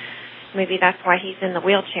something. Maybe that's why he's in the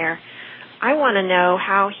wheelchair. I want to know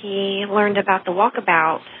how he learned about the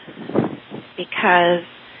walkabout, because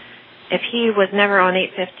if he was never on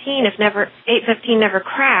 815, if 815 never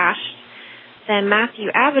crashed, then Matthew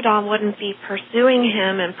Abaddon wouldn't be pursuing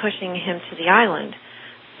him and pushing him to the island.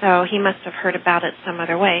 So he must have heard about it some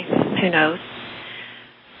other way. Who knows?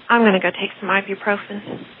 I'm going to go take some ibuprofen.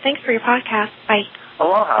 Thanks for your podcast. Bye.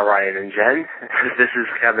 Aloha, Ryan and Jen. This is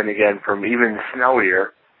Kevin again from even snowier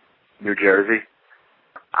New Jersey.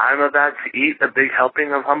 I'm about to eat a big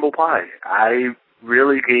helping of humble pie. I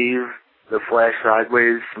really gave the Flash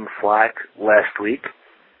Sideways some slack last week,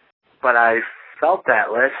 but I felt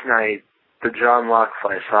that last night, the John Locke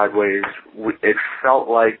Flash Sideways, it felt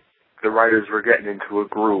like the writers were getting into a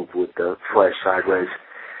groove with the Flash Sideways.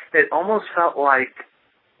 It almost felt like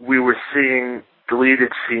we were seeing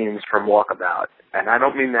deleted scenes from Walkabout. And I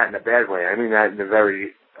don't mean that in a bad way. I mean that in a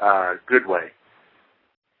very good way.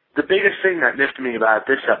 The biggest thing that miffed me about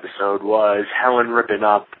this episode was Helen ripping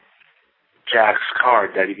up Jack's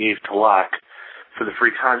card that he gave to Locke for the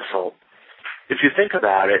free consult. If you think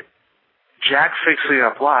about it, Jack fixing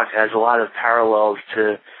up Locke has a lot of parallels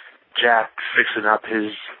to Jack fixing up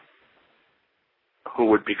who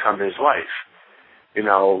would become his wife. You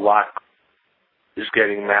know, Locke is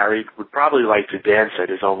getting married, would probably like to dance at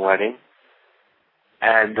his own wedding,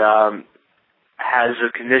 and has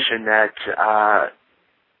a condition that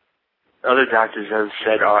other doctors have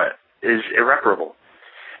said is irreparable.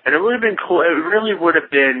 And it would have been cool. It really would have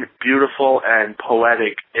been beautiful and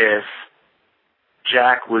poetic if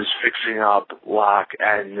Jack was fixing up Locke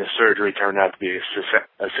and the surgery turned out to be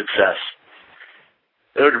a success.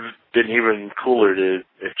 It would have been even cooler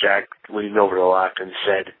if Jack leaned over to Locke and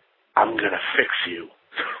said, "I'm going to fix you."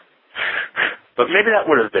 But maybe that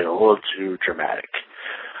would have been a little too dramatic.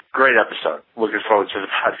 Great episode. Looking forward to the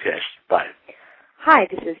podcast. Bye. Hi,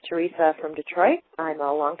 this is Teresa from Detroit. I'm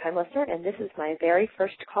a longtime listener, and this is my very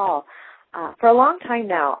first call. For a long time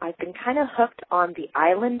now, I've been kind of hooked on the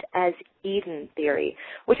island as Eden theory,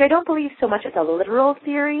 which I don't believe so much as a literal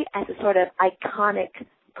theory as a sort of iconic,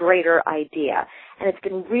 greater idea. And it's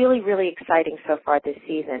been really, really exciting so far this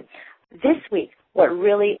season. This week, what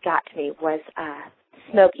really got to me was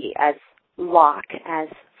Smokey as Locke, as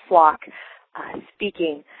Flock,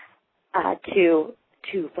 speaking to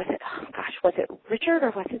was it Richard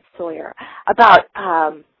or was it Sawyer? About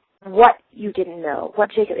what you didn't know, it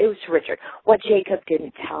was to Richard, what Jacob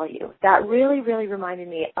didn't tell you. That really, really reminded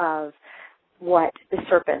me of what the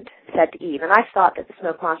serpent said to Eve. And I thought that the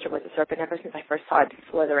smoke monster was a serpent ever since I first saw it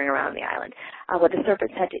slithering around the island. What the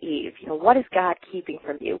serpent said to Eve, what is God keeping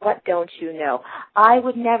from you? What don't you know? I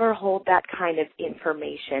would never hold that kind of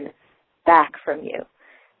information back from you.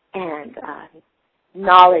 And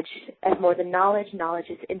knowledge, as more than knowledge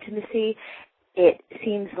is intimacy. It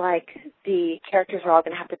seems like the characters are all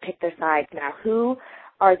going to have to pick their sides now. Who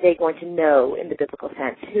are they going to know in the biblical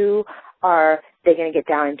sense? Who are they going to get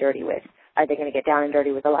down and dirty with? Are they going to get down and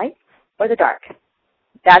dirty with the light or the dark?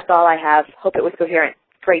 That's all I have. Hope it was coherent.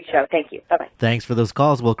 Great show. Thank you. Bye-bye. Thanks for those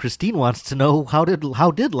calls. Well, Christine wants to know how did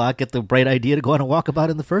Locke get the bright idea to go on a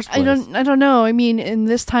walkabout in the first place? I don't know. I mean, in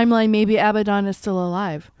this timeline, maybe Abaddon is still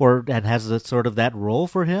alive, and has a sort of that role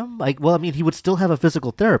for him. He would still have a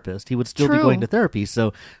physical therapist. He would still be going to therapy.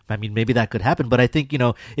 So, I mean, maybe that could happen. But I think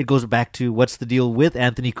it goes back to what's the deal with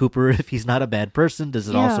Anthony Cooper? If he's not a bad person, does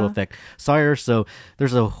it also affect Sawyer? So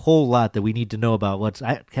there's a whole lot that we need to know about.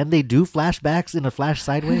 Can they do flashbacks in a Flash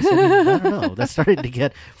Sideways? I don't know. That's starting to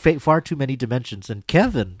get far too many dimensions. And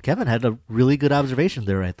Kevin had a really good observation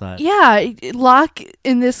there, I thought. Yeah, Locke,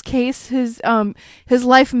 in this case, his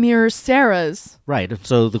life mirrors Sarah's. Right.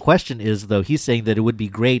 So the question is, though, he's saying that it would be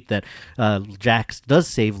great that Jack does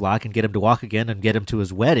save Locke and get him to walk again and get him to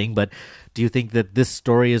his wedding, but do you think that this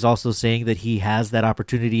story is also saying that he has that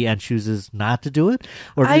opportunity and chooses not to do it?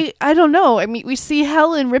 Or I don't know. I mean, we see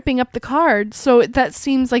Helen ripping up the card, so that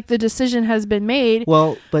seems like the decision has been made.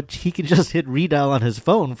 Well, but he can just hit redial on his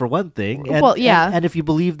phone, for one thing. And, well, yeah. And if you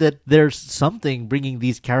believe that there's something bringing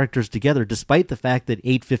these characters together, despite the fact that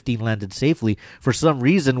 815 landed safely, for some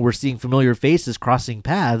reason we're seeing familiar faces crossing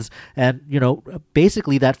paths, and,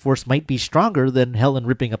 basically that force might be stronger than Helen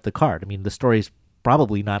ripping up the card. I mean, the story's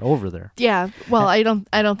probably not over there. Yeah, well, I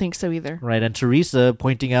don't think so either. Right, and Teresa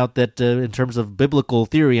pointing out that in terms of biblical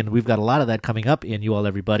theory, and we've got a lot of that coming up in You All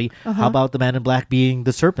Everybody, how about the man in black being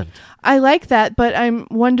the serpent? I like that, but I'm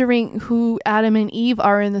wondering who Adam and Eve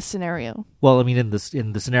are in this scenario. Well, I mean, in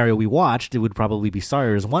the scenario we watched, it would probably be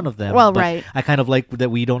Sawyer as one of them. Well, but right. I kind of like that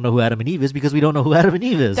we don't know who Adam and Eve is because we don't know who Adam and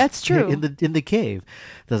Eve is. That's true. In the cave.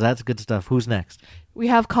 So that's good stuff. Who's next? We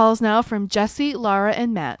have calls now from Jesse, Laura,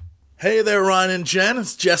 and Matt. Hey there, Ryan and Jen.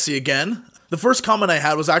 It's Jesse again. The first comment I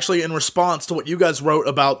had was actually in response to what you guys wrote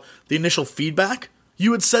about the initial feedback.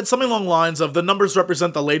 You had said something along the lines of the numbers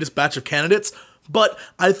represent the latest batch of candidates, but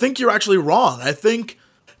I think you're actually wrong. I think,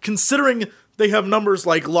 considering they have numbers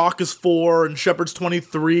like Locke is 4 and Shepard's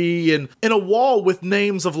 23, and in a wall with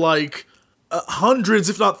names of like hundreds,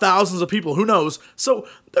 if not thousands of people, who knows? So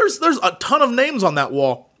there's a ton of names on that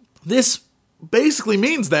wall. This basically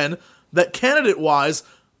means then that candidate-wise,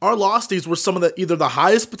 our Losties were some of either the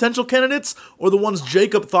highest potential candidates or the ones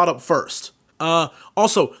Jacob thought up first.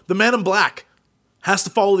 Also, the man in black has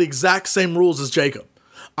to follow the exact same rules as Jacob.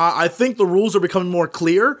 I think the rules are becoming more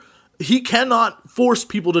clear. He cannot force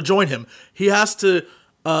people to join him. He has to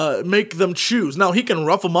make them choose. Now, he can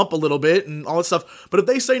rough them up a little bit and all that stuff, but if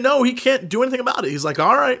they say no, he can't do anything about it. He's like,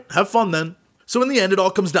 all right, have fun then. So in the end, it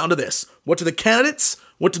all comes down to this. What do the candidates,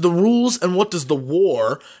 what do the rules, and what does the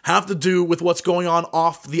war have to do with what's going on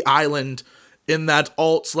off the island in that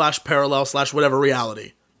alt/parallel/whatever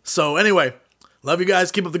reality? So anyway, love you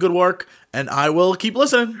guys, keep up the good work, and I will keep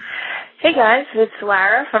listening. Hey guys, it's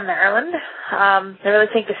Lara from Maryland. I really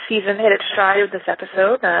think the season hit its stride with this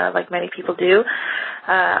episode, like many people do.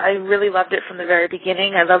 I really loved it from the very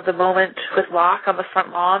beginning. I loved the moment with Locke on the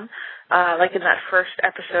front lawn, like in that first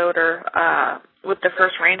episode, or with the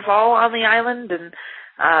first rainfall on the island, and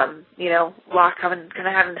Locke kind of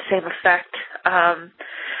having the same effect.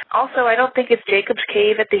 Also, I don't think it's Jacob's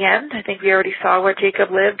cave at the end. I think we already saw where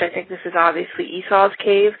Jacob lived. I think this is obviously Esau's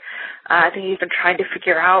cave. I think he's been trying to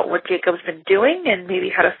figure out what Jacob's been doing and maybe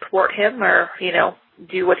how to thwart him or,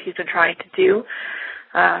 do what he's been trying to do.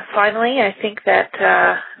 Finally, I think that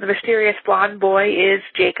the mysterious blonde boy is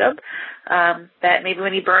Jacob. That maybe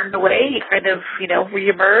when he burned away, he kind of,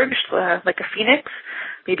 reemerged like a phoenix,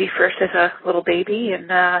 maybe first as a little baby and,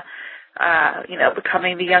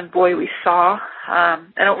 becoming the young boy we saw. I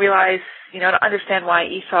don't realize, to understand why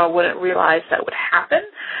Esau wouldn't realize that would happen.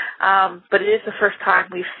 But it is the first time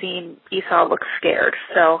we've seen Esau look scared.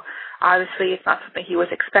 So obviously it's not something he was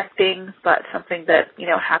expecting, but something that,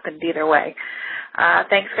 happened either way.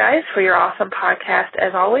 Thanks guys for your awesome podcast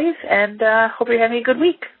as always, and hope you're having a good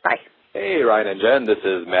week. Bye. Hey Ryan and Jen, this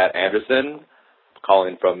is Matt Anderson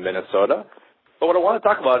calling from Minnesota. But what I want to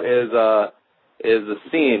talk about is the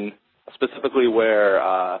scene specifically where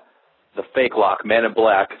the fake Locke, Man in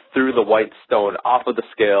Black, threw the white stone off of the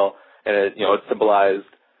scale, and it symbolized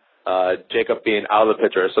Jacob being out of the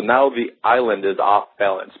picture. So now the island is off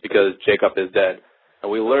balance because Jacob is dead.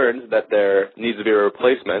 And we learned that there needs to be a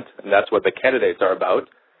replacement, and that's what the candidates are about.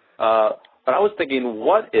 But I was thinking,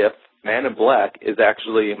 what if Man in Black is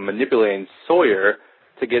actually manipulating Sawyer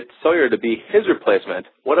to get Sawyer to be his replacement?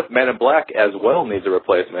 What if Man in Black as well needs a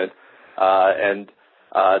replacement? And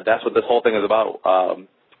that's what this whole thing is about,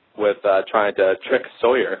 with trying to trick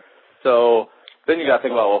Sawyer. So then you got to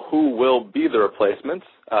think about, well, who will be the replacements?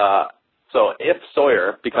 So if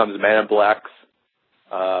Sawyer becomes Man in Black's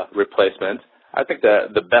replacement, I think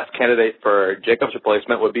the best candidate for Jacob's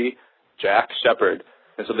replacement would be Jack Shepard.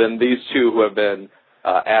 And so then these two who have been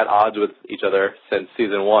at odds with each other since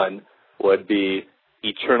season 1 would be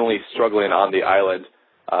eternally struggling on the island,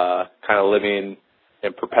 kind of living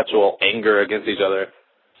in perpetual anger against each other.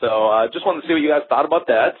 So just wanted to see what you guys thought about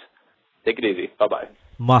that. Take it easy. Bye-bye.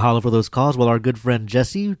 Mahalo for those calls. Well, our good friend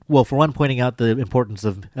Jesse, well, for one, pointing out the importance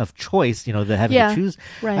of choice, the having to choose.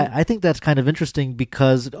 Right. I think that's kind of interesting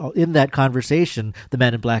because in that conversation, the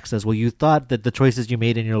man in black says, well, you thought that the choices you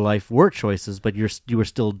made in your life were choices, but you were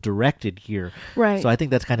still directed here. Right. So I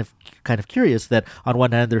think that's kind of curious that on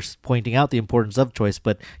one hand, they're pointing out the importance of choice,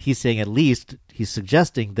 but he's saying at least he's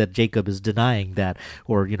suggesting that Jacob is denying that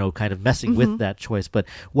or, kind of messing with that choice. But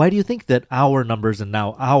why do you think that our numbers and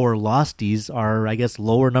now our Losties are, I guess,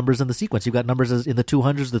 lower numbers in the sequence? You've got numbers in the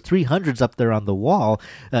 200s, the 300s up there on the wall.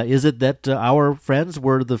 Is it that our friends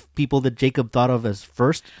were the people that Jacob thought of as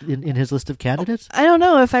first in his list of candidates? I don't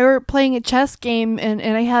know. If I were playing a chess game and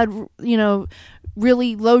I had,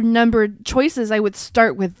 really low-numbered choices, I would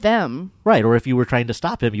start with them. Right, or if you were trying to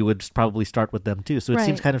stop him, you would probably start with them too. So it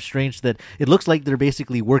seems kind of strange that it looks like they're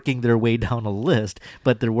basically working their way down a list,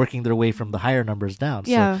 but they're working their way from the higher numbers down.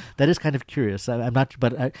 Yeah. So that is kind of curious. I'm not,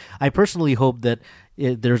 but I personally hope that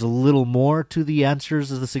there's a little more to the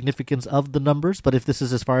answers as the significance of the numbers. But if this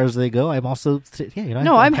is as far as they go, I'm also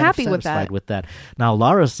I'm happy with that. Now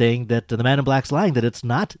Laura's saying that the Man in Black's lying, that it's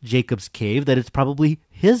not Jacob's cave, that it's probably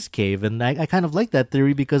his cave, and I kind of like that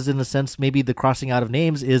theory because in a sense maybe the crossing out of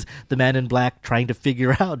names is the Man in Black trying to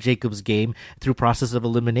figure out Jacob's game through process of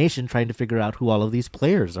elimination, trying to figure out who all of these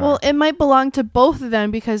players are. Well, it might belong to both of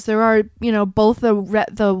them because there are both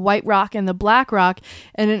the White Rock and the Black Rock,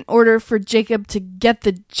 and in order for Jacob to get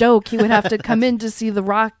the joke, he would have to come in to see the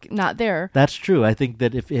rock not there. That's true. I think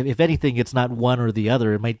that if anything, it's not one or the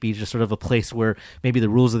other. It might be just sort of a place where maybe the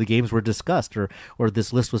rules of the games were discussed or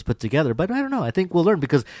this list was put together. But I don't know. I think we'll learn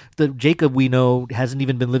because the Jacob we know hasn't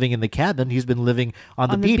even been living in the cabin. He's been living on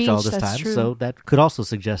the beach all this time. True. So that could also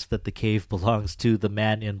suggest that the cave belongs to the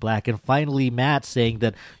Man in Black. And finally, Matt saying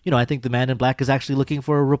that, I think the Man in Black is actually looking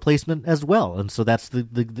for a replacement as well. And so that's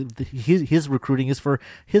his recruiting is for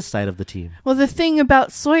his side of the team. Well, the thing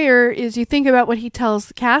about Sawyer is you think about what he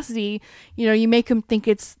tells Cassidy, you make him think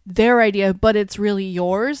it's their idea, but it's really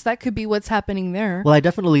yours. That could be what's happening there. Well, I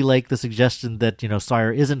definitely like the suggestion that,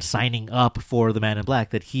 Sawyer isn't signing up for the Man in Black,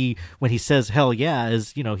 that when he says hell yeah,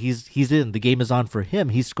 is, he's in, the game is on for him.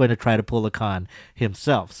 He's going to try to pull a con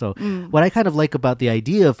himself. So what I kind of like about the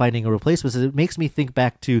idea of finding a replacement is it makes me think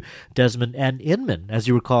back to Desmond and Inman. As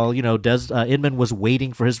you recall, Inman was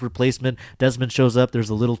waiting for his replacement. Desmond shows up. There's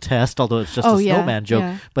a little test, although it's just a snowman joke.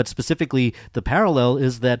 Yeah. But specifically, the parallel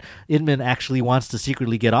is that Inman actually wants to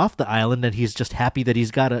secretly get off the island, and he's just happy that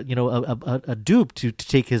he's got a dupe to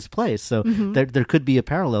take his place. So there could be a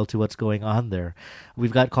parallel to what's going on there.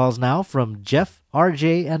 We've got calls now from Jeff,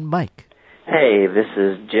 RJ, and Mike. Hey, this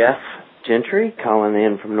is Jeff Gentry calling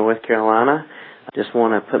in from North Carolina. I just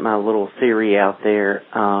want to put my little theory out there.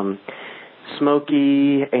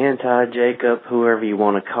 Smokey, Anti-Jacob, whoever you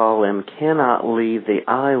want to call him, cannot leave the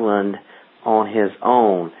island on his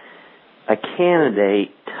own. A candidate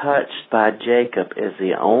touched by Jacob is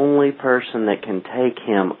the only person that can take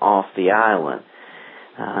him off the island.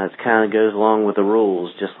 It kind of goes along with the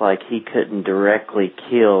rules, just like he couldn't directly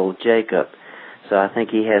kill Jacob. So I think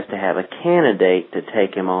he has to have a candidate to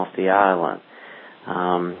take him off the island.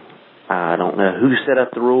 I don't know who set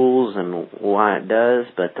up the rules and why it does,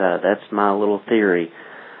 but that's my little theory.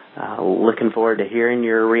 Looking forward to hearing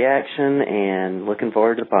your reaction and looking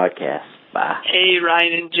forward to the podcast. Bye. Hey,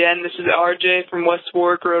 Ryan and Jen, this is RJ from West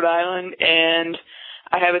Warwick, Rhode Island, and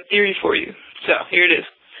I have a theory for you. So, here it is.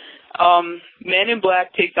 Man in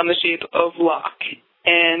Black takes on the shape of Locke,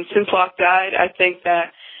 and since Locke died, I think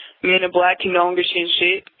that Man in Black can no longer change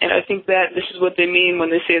shape, and I think that this is what they mean when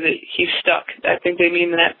they say that he's stuck. I think they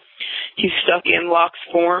mean that he's stuck in Locke's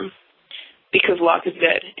form because Locke is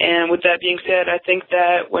dead. And with that being said, I think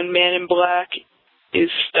that when Man in Black is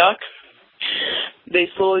stuck, they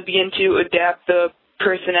slowly begin to adapt the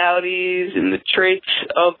personalities and the traits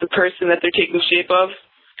of the person that they're taking shape of.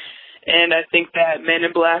 And I think that Man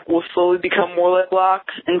in Black will slowly become more like Locke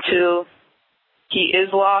until he is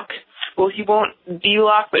Locke. Well, he won't be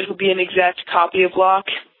Locke, but he'll be an exact copy of Locke.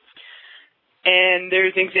 And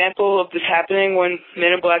there's an example of this happening when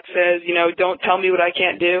Man in Black says, don't tell me what I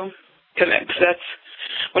can't do. Because that's,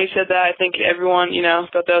 when he said that, I think everyone,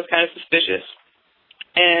 thought that was kind of suspicious.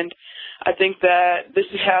 And I think that this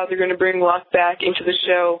is how they're going to bring Locke back into the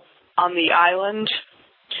show on the island.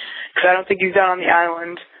 Because I don't think he's done on the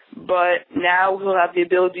island. But now he'll have the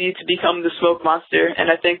ability to become the smoke monster,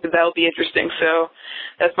 and I think that that'll be interesting. So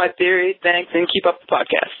that's my theory. Thanks, and keep up the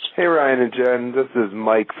podcast. Hey, Ryan and Jen. This is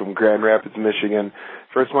Mike from Grand Rapids, Michigan.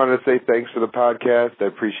 First wanted to say thanks for the podcast. I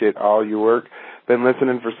appreciate all your work. Been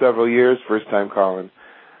listening for several years, first time calling.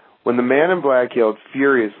 When the Man in Black yelled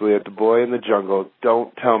furiously at the boy in the jungle,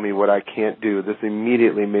 "Don't tell me what I can't do," this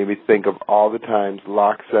immediately made me think of all the times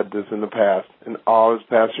Locke said this in the past and all his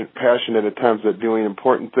passionate attempts at doing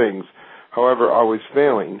important things, however always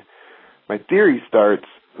failing. My theory starts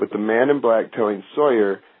with the Man in Black telling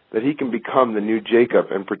Sawyer that he can become the new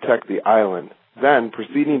Jacob and protect the island, then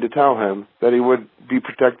proceeding to tell him that he would be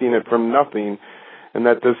protecting it from nothing and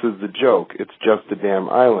that this is the joke, it's just a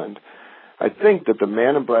damn island. I think that the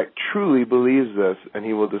Man in Black truly believes this, and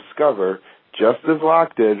he will discover, just as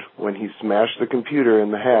Locke did when he smashed the computer in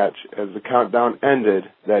the hatch as the countdown ended,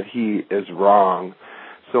 that he is wrong.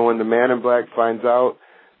 So when the Man in Black finds out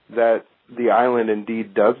that the island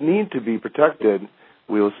indeed does need to be protected,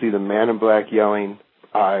 we will see the Man in Black yelling,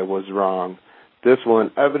 "I was wrong." This will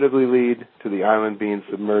inevitably lead to the island being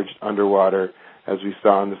submerged underwater, as we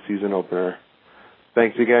saw in the season opener.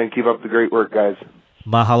 Thanks again. Keep up the great work, guys.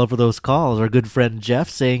 Mahalo for those calls. Our good friend Jeff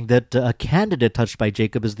saying that a candidate touched by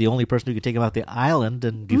Jacob is the only person who could take him off the island,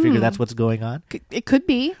 and do you figure that's what's going on? It could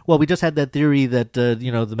be. Well, we just had that theory that,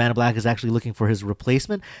 the Man in Black is actually looking for his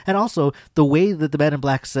replacement, and also the way that the Man in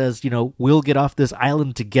Black says, we'll get off this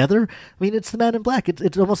island together. I mean, it's the Man in Black.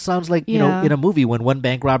 It almost sounds like, in a movie when one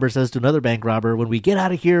bank robber says to another bank robber, when we get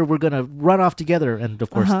out of here, we're going to run off together. And, of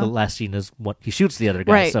course, the last scene is what he shoots the other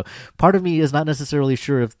guy. Right. So part of me is not necessarily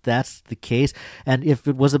sure if that's the case, and if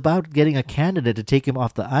it was about getting a candidate to take him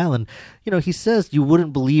off the island, he says, you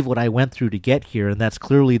wouldn't believe what I went through to get here, and that's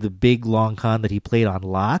clearly the big long con that he played on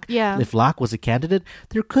Locke. Yeah. If Locke was a candidate,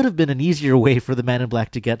 there could have been an easier way for the Man in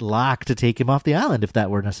Black to get Locke to take him off the island if that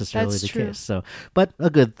were necessarily That's the true. case. So, but a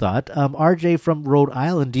good thought. RJ from Rhode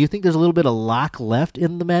Island, do you think there's a little bit of Locke left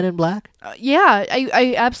in the Man in Black? Yeah,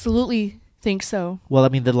 I absolutely think so. Well, I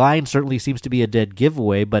mean, the line certainly seems to be a dead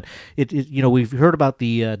giveaway, but we've heard about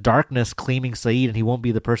the darkness claiming Saeed, and he won't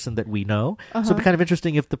be the person that we know. So it'd be kind of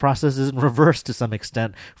interesting if the process isn't reversed to some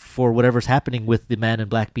extent for whatever's happening with the Man in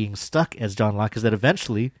Black being stuck as John Locke, is that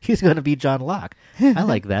eventually he's going to be John Locke. I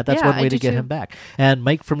like that. That's one way to get him back. And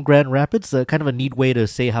Mike from Grand Rapids, kind of a neat way to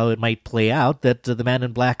say how it might play out, that the Man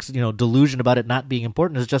in Black's delusion about it not being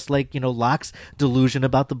important is just like Locke's delusion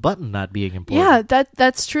about the button not being important. Yeah,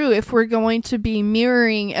 that's true. If we're going to be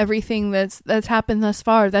mirroring everything that's happened thus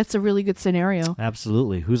far, that's a really good scenario.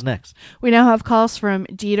 Absolutely. Who's next? We now have calls from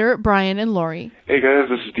Dieter, Brian, and Lori. Hey guys,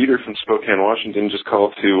 this is Dieter from Spokane, Washington. Just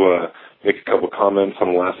called to make a couple comments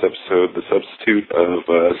on the last episode, The Substitute of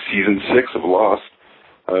Season 6 of Lost.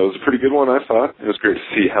 It was a pretty good one, I thought. It was great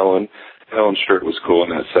to see Helen. Helen's shirt was cool in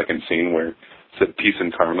that second scene where it said peace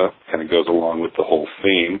and karma. Kind of goes along with the whole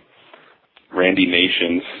theme. Randy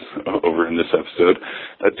Nations over in this episode,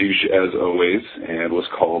 a douche as always, and was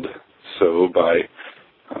called so by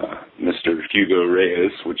Mr. Hugo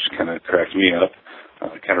Reyes, which kind of cracked me up.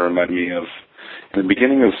 Kind of reminded me of, in the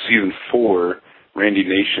beginning of season 4, Randy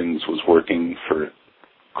Nations was working for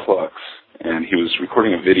Klux, and he was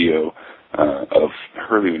recording a video of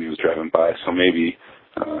Hurley when he was driving by, so maybe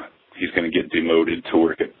he's going to get demoted to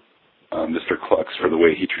work at Mr. Klux for the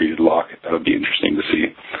way he treated Locke. That would be interesting to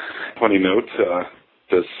see. Funny note,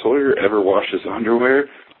 does Sawyer ever wash his underwear?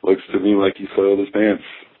 Looks to me like he soiled his pants.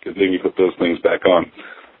 Good thing you put those things back on.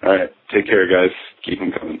 All right, take care, guys. Keep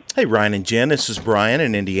them coming. Hey, Ryan and Jen, this is Brian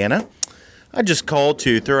in Indiana. I just called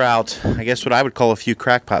to throw out, I guess, what I would call a few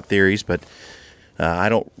crackpot theories, but I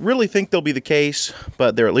don't really think they'll be the case,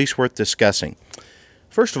 but they're at least worth discussing.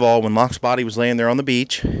 First of all, when Locke's body was laying there on the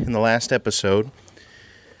beach in the last episode,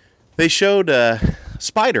 they showed a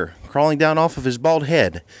spider crawling down off of his bald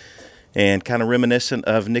head, and kind of reminiscent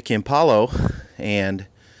of Nicky and Paulo and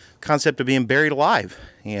concept of being buried alive.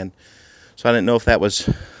 And so I didn't know if that was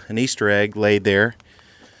an Easter egg laid there,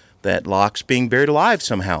 that Locke's being buried alive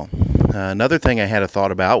somehow. Another thing I had a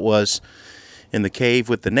thought about was in the cave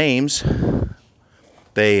with the names,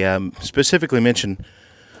 they specifically mentioned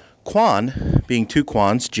Quan, being two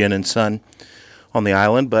Quans, Jin and Sun, on the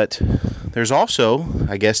island, but there's also,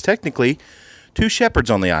 I guess technically, two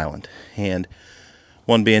shepherds on the island, and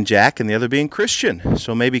one being Jack and the other being Christian.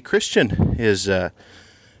 So maybe Christian is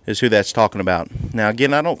who that's talking about. Now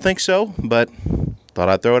again, I don't think so, but thought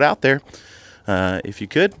I'd throw it out there. If you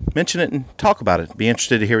could, mention it and talk about it. Be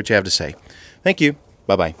interested to hear what you have to say. Thank you.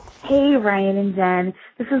 Bye-bye. Hey, Ryan and Jen.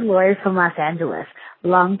 This is Lori from Los Angeles.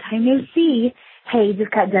 Long time no see. Hey,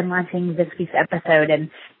 just got done watching this week's episode and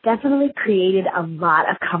definitely created a lot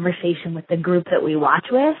of conversation with the group that we watch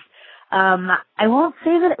with. I won't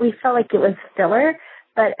say that we felt like it was filler,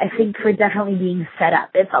 but I think we're definitely being set up.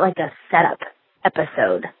 It felt like a setup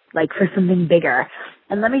episode, like for something bigger.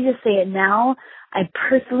 And let me just say it now, I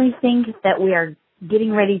personally think that we are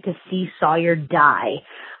getting ready to see Sawyer die.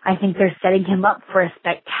 I think they're setting him up for a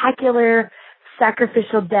spectacular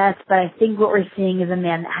sacrificial death, but I think what we're seeing is a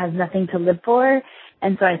man that has nothing to live for.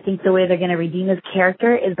 And so I think the way they're going to redeem his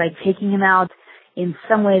character is by taking him out in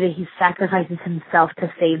some way that he sacrifices himself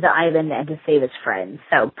to save the island and to save his friends.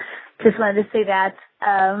 So just wanted to say that.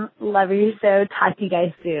 Love you so. Talk to you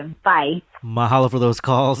guys soon. Bye. Mahalo for those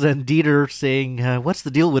calls. And Dieter saying, what's the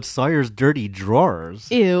deal with Sawyer's dirty drawers?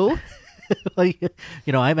 Ew.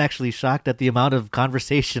 I'm actually shocked at the amount of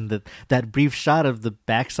conversation that brief shot of the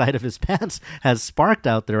backside of his pants has sparked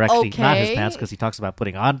out there. Actually, not his pants, because he talks about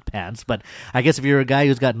putting on pants. But I guess if you're a guy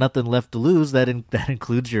who's got nothing left to lose, that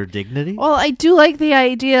includes your dignity. Well, I do like the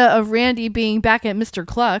idea of Randy being back at Mr.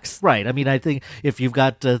 Cluck's. Right. I mean, I think if you've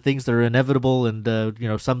got things that are inevitable and,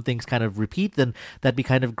 some things kind of repeat, then that'd be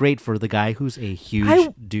kind of great for the guy who's a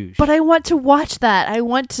huge douche. But I want to watch that. I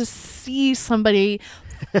want to see somebody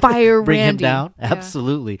fire Bring Randy. him down? Yeah.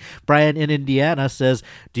 Absolutely. Brian in Indiana says,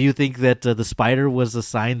 do you think that the spider was a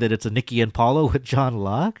sign that it's a Nikki and Paula with John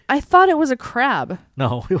Locke? I thought it was a crab.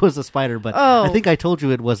 No, it was a spider, but Oh. I think I told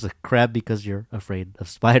you it was a crab because you're afraid of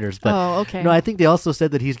spiders. But Oh, okay. No, I think they also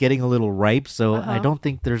said that he's getting a little ripe, so Uh-huh. I don't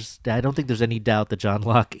think there's any doubt that John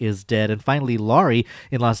Locke is dead. And finally, Laurie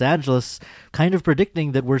in Los Angeles kind of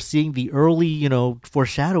predicting that we're seeing the early,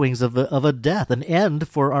 foreshadowings of a death, an end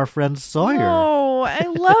for our friend Sawyer. Oh, I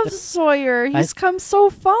love Sawyer. He's come so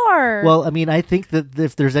far. Well, I mean, I think that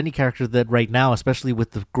if there's any character that right now, especially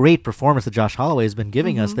with the great performance that Josh Holloway has been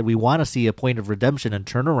giving us, that we want to see a point of redemption and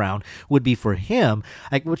turnaround, would be for him.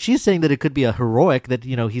 What she's saying that it could be a heroic, that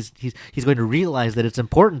he's going to realize that it's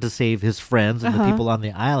important to save his friends and the people on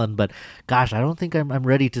the island. But gosh, I don't think I'm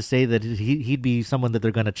ready to say that he'd be someone that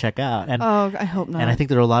they're going to check out. And I hope not. And I think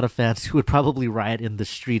there are a lot of fans who would probably riot in the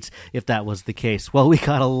streets if that was the case. Well, we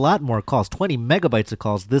got a lot more calls, 20 megabytes of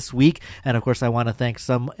calls this week. And of course, I want to thank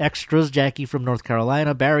some extras, Jackie from North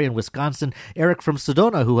Carolina, Barry in Wisconsin, Eric from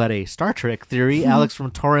Sedona, who had a Star Trek theory, Alex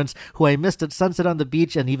from Torrance, who I missed at Sunset on the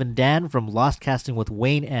Beach, and even Dan from Lost Casting with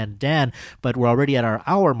Wayne and Dan. But we're already at our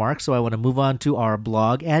hour mark, so I want to move on to our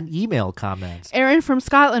blog and email comments. Aaron from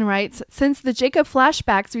Scotland writes, since the Jacob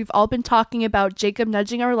flashbacks, we've all been talking about Jacob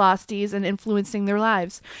nudging our losties and influencing their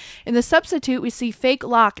lives. In The Substitute, we see fake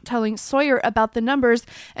Locke telling Sawyer about the numbers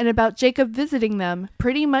and about Jacob visiting them,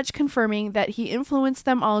 pretty much confirming that he influenced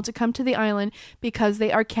them all to come to the island because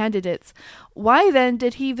they are candidates. Why then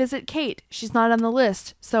did he visit Kate? She's not on the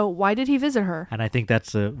list, so why did he visit her? And I think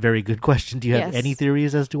that's a very good question. Do you have any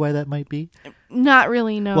theories as to why that might be? Not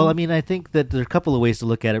really, no. Well, I mean, I think that there are a couple of ways to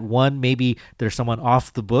look at it. One, maybe there's someone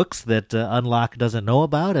off the books that Unlock doesn't know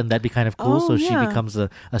about, and that'd be kind of cool, she becomes a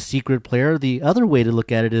secret player. The other way to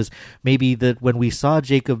look at it is maybe that when we saw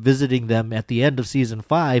Jacob visiting them at the end of Season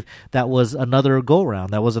 5, that was another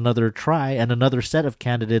go-around, that was another try, and another set of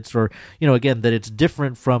candidates, or, again, that it's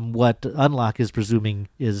different from what Unlock is presuming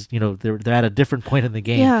is, they're at a different point in the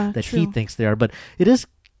game that he thinks they are. But it is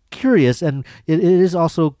curious, and it is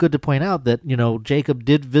also good to point out that Jacob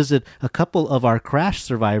did visit a couple of our crash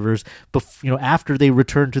survivors after they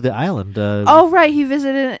returned to the island. Right, he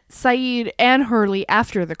visited Saeed and Hurley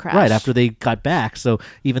after the crash. Right, after they got back. So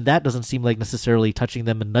even that doesn't seem like necessarily touching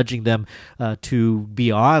them and nudging them to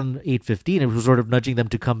be on 815. It was sort of nudging them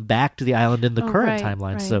to come back to the island in the current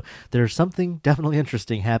timeline. Right. So there's something definitely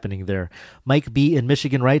interesting happening there. Mike B. in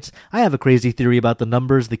Michigan writes, I have a crazy theory about the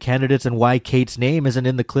numbers, the candidates, and why Kate's name isn't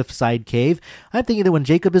in the cliffside cave. I'm thinking that when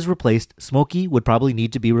Jacob is replaced, Smokey would probably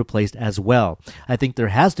need to be replaced as well. I think there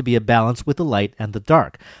has to be a balance with the light and the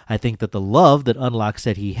dark. I think that the love that Unlock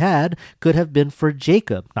said he had could have been for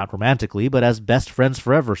Jacob, not romantically, but as best friends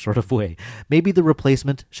forever sort of way. Maybe the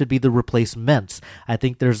replacement should be the replacements. I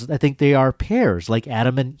think they are pairs, like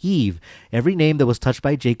Adam and Eve. Every name that was touched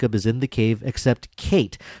by Jacob is in the cave except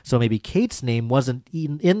Kate. So maybe Kate's name wasn't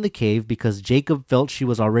in the cave because Jacob felt she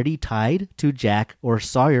was already tied to Jack or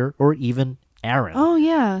Sawyer or even Aaron. Oh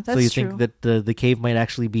yeah, that's true. So you true. think that the cave might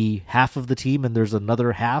actually be half of the team, and there's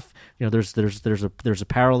another half? There's a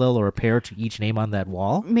parallel or a pair to each name on that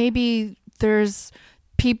wall. Maybe there's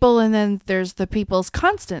people and then there's the people's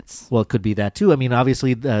constants. Well, it could be that too. I mean,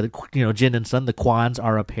 obviously, Jin and Sun, the Kwans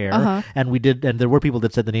are a pair, and there were people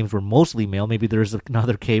that said the names were mostly male. Maybe there's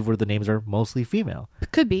another cave where the names are mostly female.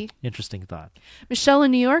 Could be. Interesting thought. Michelle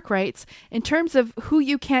in New York writes, in terms of who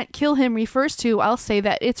you can't kill him refers to, I'll say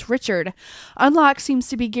that it's Richard. Unlock seems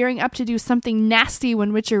to be gearing up to do something nasty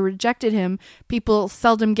when Richard rejected him. People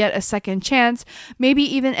seldom get a second chance, maybe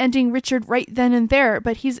even ending Richard right then and there,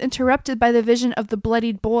 but he's interrupted by the vision of the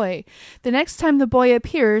bloodied boy. The next time the boy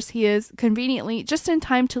appears, he is, conveniently, just in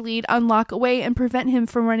time to lead Unlock away and prevent him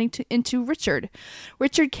from running into Richard.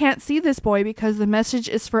 Richard can't see this boy because the message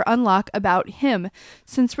is for Unlock about him.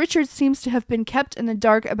 Since Richard seems to have been kept in the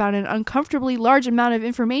dark about an uncomfortably large amount of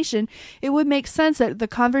information, it would make sense that the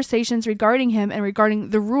conversations regarding him and regarding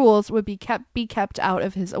the rules would be kept out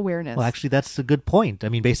of his awareness. Well, actually, that's a good point. I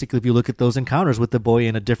mean, basically, if you look at those encounters with the boy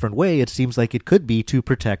in a different way, it seems like it could be to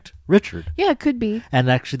protect Richard. Yeah, it could be. And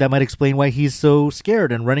actually, that might explain why he's so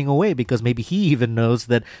scared and running away, because maybe he even knows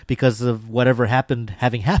that because of whatever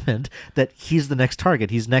having happened, that he's the next target.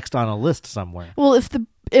 He's next on a list somewhere. Well,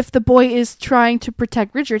 if the boy is trying to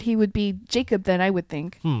protect Richard, he would be Jacob then, I would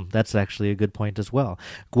think. That's actually a good point as well.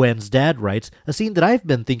 Gwen's dad writes, a scene that I've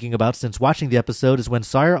been thinking about since watching the episode is when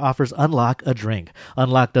Sawyer offers Unlock a drink.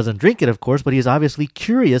 Unlock doesn't drink it, of course, but he's obviously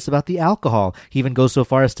curious about the alcohol. He even goes so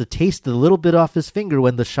far as to taste the little bit off his finger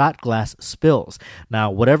when the shot glass spills. Now,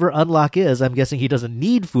 whatever Unlock is, I'm guessing he doesn't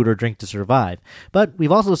need food or drink to survive. But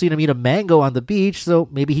we've also seen him eat a mango on the beach, so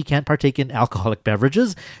maybe he can't partake in alcoholic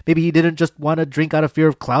beverages. Maybe he didn't just want to drink out of fear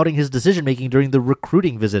of clouding his decision-making during the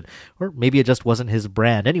recruiting visit, or maybe it just wasn't his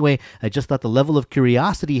brand. Anyway, I just thought the level of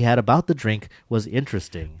curiosity he had about the drink was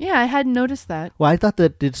interesting. Yeah, I hadn't noticed that. Well, I thought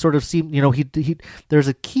that it sort of seemed, there's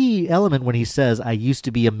a key element when he says, I used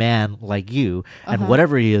to be a man like you, and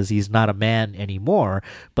whatever he is, he's not a man anymore,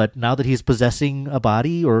 but now that he's possessing a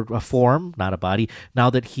body or a form, not a body,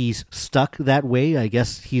 now that he's stuck that way, I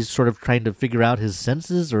guess he's sort of trying to figure out his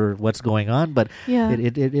senses or what's going on, but yeah.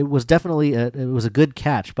 It was definitely, it was a good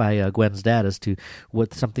catch by Gwen's dad as to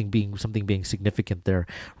what something being significant there.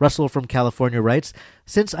 Russell from California writes,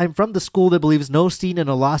 since I'm from the school that believes no scene in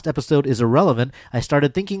a Lost episode is irrelevant, I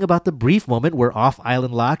started thinking about the brief moment where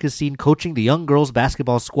Off-Island Locke is seen coaching the young girls'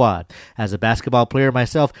 basketball squad. As a basketball player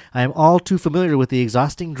myself, I am all too familiar with the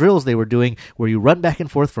exhausting drills they were doing where you run back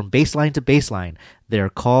and forth from baseline to baseline. They're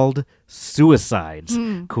called suicides.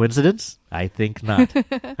 Coincidence? I think not.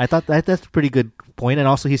 I thought that's a pretty good point. And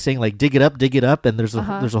also he's saying like dig it up, and there's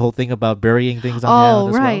a whole thing about burying things on the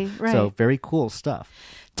island as well. Right. So very cool stuff.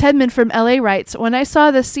 Tedman from LA writes, when I saw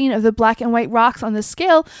the scene of the black and white rocks on the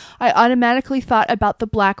scale, I automatically thought about the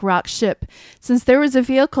Black Rock ship. Since there was a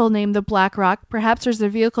vehicle named the Black Rock, perhaps there's a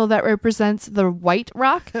vehicle that represents the White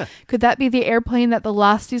Rock? Could that be the airplane that the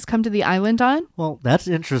Losties come to the island on? Well, that's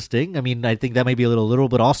interesting. I mean, I think that might be a little,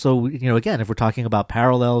 but also, again, if we're talking about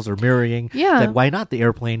parallels or mirroring, then why not the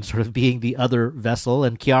airplane sort of being the other vessel?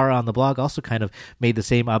 And Kiara on the blog also kind of made the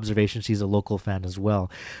same observation. She's a local fan as well.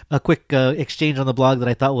 A quick exchange on the blog that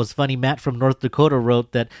I thought was funny. Matt from North Dakota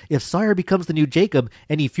wrote that if Sawyer becomes the new Jacob,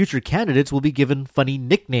 any future candidates will be given funny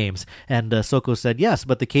nicknames. And Soko said yes,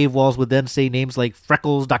 but the cave walls would then say names like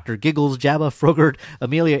Freckles, Dr. Giggles, Jabba, Frogurt,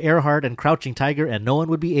 Amelia Earhart, and Crouching Tiger, and no one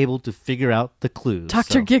would be able to figure out the clues.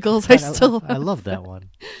 Dr. Giggles, I love that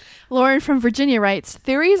one. Lauren from Virginia writes,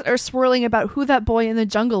 theories are swirling about who that boy in the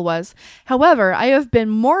jungle was. However, I have been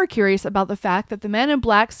more curious about the fact that the man in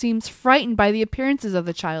black seems frightened by the appearances of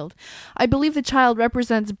the child. I believe the child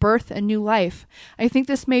represents birth and new life. I think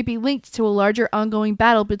this may be linked to a larger ongoing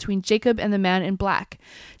battle between Jacob and the man in black.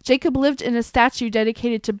 Jacob lived in a statue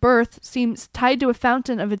dedicated to birth, seems tied to a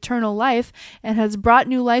fountain of eternal life, and has brought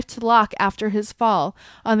new life to Locke after his fall.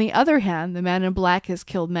 On the other hand, the man in black has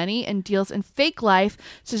killed many and deals in fake life,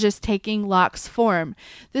 such as taking Locke's form.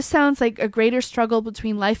 This sounds like a greater struggle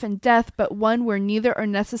between life and death, but one where neither are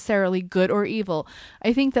necessarily good or evil.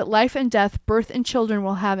 I think that life and death, birth and children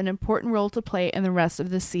will have an important role to play in the rest of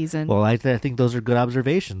this season. Well, I think those are good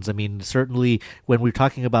observations. I mean, certainly when we're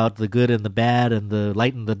talking about the good and the bad and the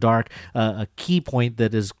light and the dark, a key point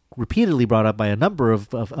that is repeatedly brought up by a number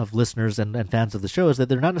of listeners and fans of the show is that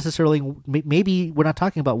they're not necessarily, maybe we're not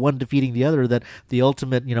talking about one defeating the other, that the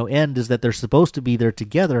ultimate end is that they're supposed to be there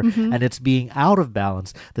together, and it's being out of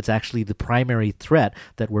balance that's actually the primary threat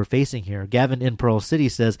that we're facing here. Gavin in Pearl City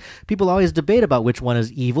says, people always debate about which one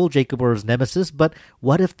is evil, Jacob or his nemesis, but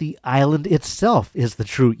what if the island itself is the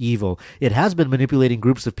true evil? It has been manipulating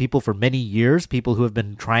groups of people for many years, people who have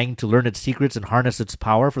been trying to learn its secrets and harness its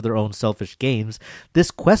power for their own selfish gains.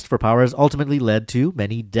 This quest for power has ultimately led to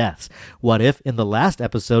many deaths. What if, in the last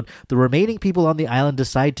episode, the remaining people on the island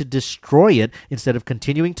decide to destroy it instead of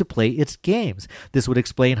continuing to play its games? This would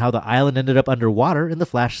explain how the island ended up underwater in the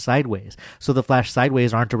Flash Sideways. So the Flash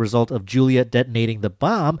Sideways aren't a result of Julia detonating the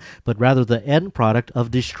bomb, but rather the end product of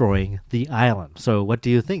destroying the island. So what do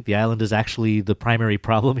you think? The island is actually the primary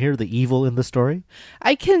problem here, the evil in the story?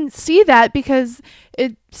 I can see that because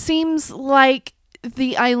it seems like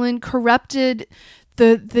the island corrupted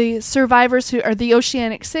the survivors who are the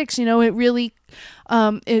Oceanic Six. It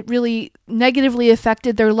really negatively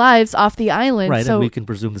affected their lives off the island. Right, so, and we can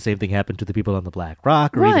presume the same thing happened to the people on the Black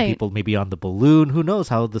Rock, or even people maybe on the balloon. Who knows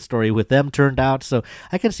how the story with them turned out? So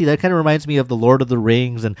I can see that. It kind of reminds me of the Lord of the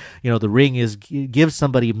Rings, and the ring gives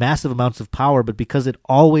somebody massive amounts of power, but because it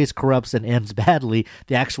always corrupts and ends badly,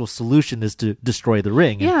 the actual solution is to destroy the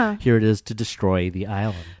ring. Yeah. And here it is to destroy the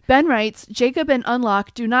island. Ben writes, Jacob and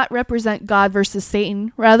Unlock do not represent God versus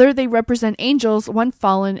Satan. Rather, they represent angels, one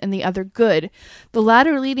fallen and the other good. The The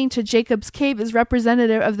ladder leading to Jacob's cave is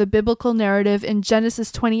representative of the biblical narrative in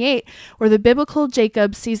Genesis 28, where the biblical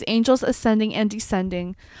Jacob sees angels ascending and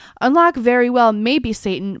descending. Unlock very well may be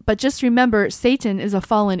Satan, but just remember, Satan is a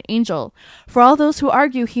fallen angel. For all those who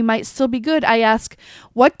argue he might still be good, I ask,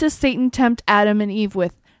 what does Satan tempt Adam and Eve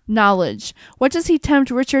with? Knowledge. What does he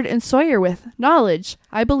tempt Richard and Sawyer with? Knowledge.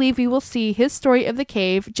 I believe we will see his story of the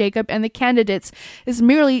cave, Jacob, and the candidates is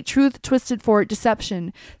merely truth twisted for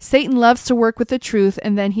deception. Satan loves to work with the truth,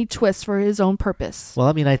 and then he twists for his own purpose. Well,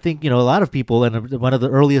 I mean, I think, a lot of people, and one of the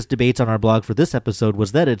earliest debates on our blog for this episode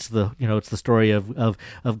was that it's the story of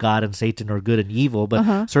God and Satan, or good and evil,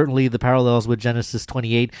 but certainly the parallels with Genesis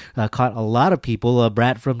 28 caught a lot of people.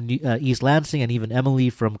 Brad from East Lansing and even Emily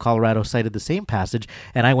from Colorado cited the same passage,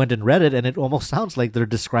 and I went and read it, and it almost sounds like they're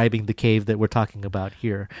describing the cave that we're talking about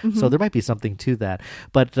here. So there might be something to that.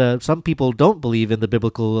 But some people don't believe in the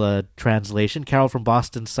biblical translation. Carol from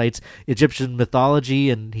Boston cites Egyptian mythology,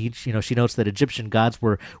 and she notes that Egyptian gods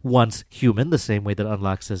were once human, the same way that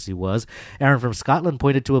Unlock says he was. Aaron from Scotland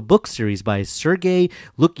pointed to a book series by Sergei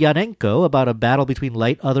Lukyanenko about a battle between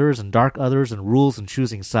light others and dark others and rules and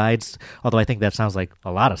choosing sides, although I think that sounds like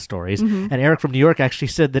a lot of stories. And Eric from New York actually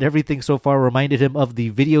said that everything so far reminded him of the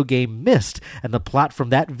video game Myst, and the plot from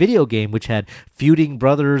that video game, which had feuding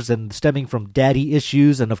brothers and stemming from daddy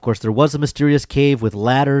issues, and of course there was a mysterious cave with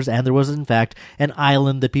ladders, and there was in fact an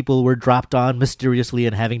island that people were dropped on mysteriously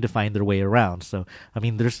and having to find their way around. So, I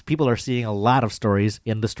mean, people are seeing a lot of stories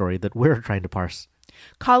in the story that we're trying to parse.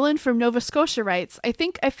 Colin from Nova Scotia writes, I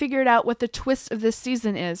think I figured out what the twist of this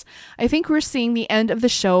season is. I think we're seeing the end of the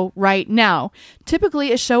show right now.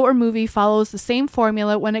 Typically, a show or movie follows the same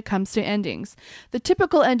formula when it comes to endings. The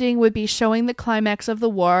typical ending would be showing the climax of the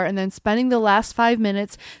war and then spending the last 5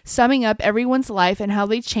 minutes summing up everyone's life and how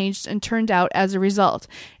they changed and turned out as a result.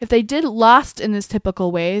 If they did Lost in this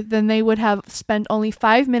typical way, then they would have spent only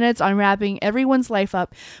 5 minutes on wrapping everyone's life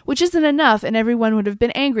up, which isn't enough, and everyone would have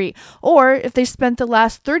been angry. Or if they spent the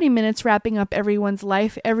last 30 minutes wrapping up everyone's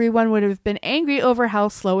life, everyone would have been angry over how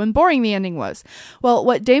slow and boring the ending was. Well,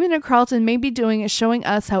 what Damon and Carlton may be doing is showing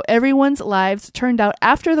us how everyone's lives turned out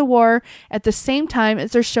after the war at the same time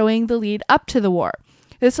as they're showing the lead up to the war.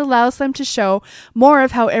 This allows them to show more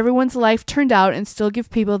of how everyone's life turned out and still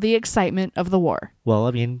give people the excitement of the war. Well,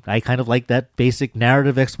 I mean, I kind of like that basic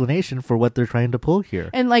narrative explanation for what they're trying to pull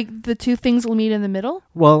here. And like the two things will meet in the middle?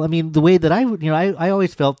 Well, I mean, the way that I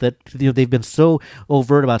always felt that they've been so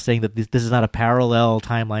overt about saying that this is not a parallel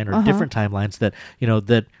timeline or different timelines, that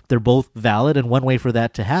that they're both valid, and one way for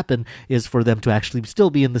that to happen is for them to actually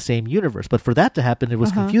still be in the same universe. But for that to happen, it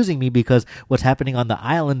was confusing me, because what's happening on the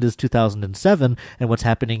island is 2007, and what's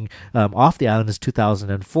happening off the island is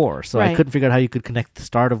 2004. So I couldn't figure out how you could connect the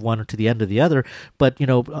start of one to the end of the other. But,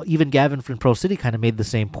 even Gavin from Pro City kind of made the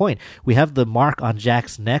same point. We have the mark on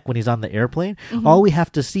Jack's neck when he's on the airplane. All we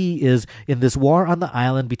have to see is in this war on the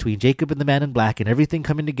island between Jacob and the Man in Black and everything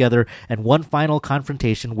coming together, and one final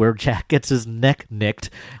confrontation where Jack gets his neck nicked,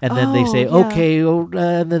 and then they say, okay,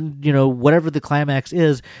 and then, whatever the climax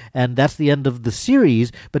is, and that's the end of the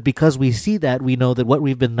series. But because we see that, we know that what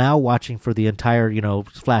we've been now watching for the entire,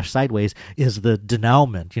 Flash Sideways is the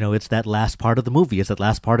denouement. It's that last part of the movie. It's that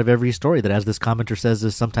last part of every story that, as this commenter says,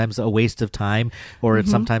 is sometimes a waste of time, or it's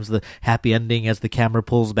sometimes the happy ending as the camera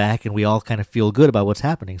pulls back and we all kind of feel good about what's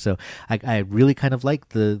happening. So I really kind of like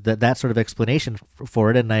that sort of explanation for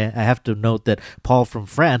it. And I have to note that Paul from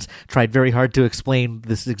France tried very hard to explain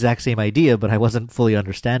this exact same idea, but I wasn't fully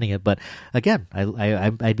understanding it. But again,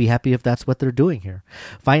 I'd be happy if that's what they're doing here.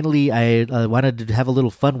 Finally, I wanted to have a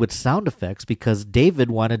little fun with sound effects, because David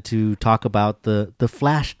wanted to talk about the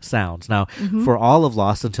Flash sounds. Now, for all of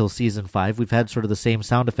Lost until season 5, we've had sort of the same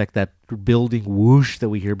sound effect, that building whoosh that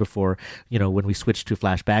we hear before, when we switch to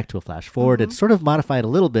flashback to a flash forward. It's sort of modified a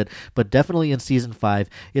little bit, but definitely in season 5,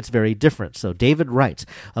 it's very different. So David writes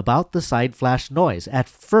about the side flash noise. At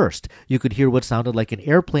first, you could hear what sounded like an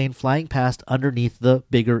airplane flying past underneath the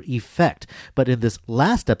bigger effect. But in this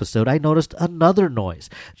last episode, I noticed another noise.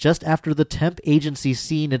 Just after the temp agency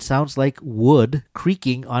scene, it sounds like wood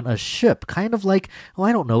creaking on a ship, kind of like, a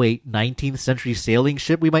 19th century sailing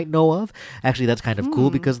ship we might know of. Actually, that's kind of cool,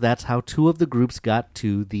 because that's how two of the groups got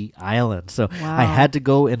to the island. So I had to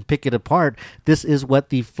go and pick it apart. This is what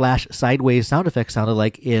the Flash Sideways sound effect sounded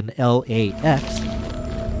like in LAX.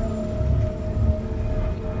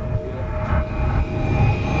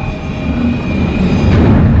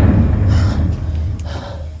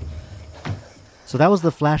 So that was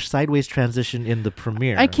the Flash Sideways transition in the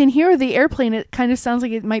premiere. I can hear the airplane. It kind of sounds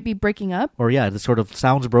like it might be breaking up. Or it sort of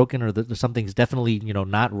sounds broken, or something's definitely,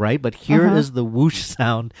 not right. But here is the whoosh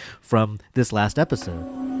sound from this last episode.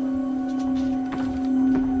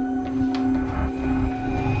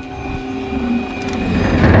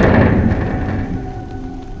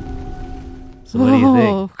 So what do you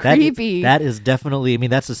think? Creepy. That is definitely, I mean,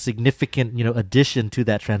 that's a significant, addition to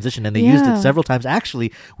that transition. And they used it several times.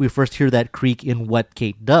 Actually, we first hear that creak in What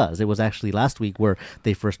Kate Does. It was actually last week where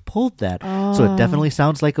they first pulled that. So it definitely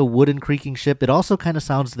sounds like a wooden creaking ship. It also kind of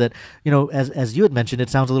sounds that, as you had mentioned, it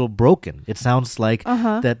sounds a little broken. It sounds like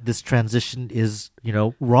that this transition is,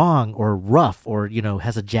 wrong or rough or,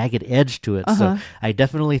 has a jagged edge to it. So I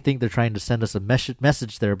definitely think they're trying to send us a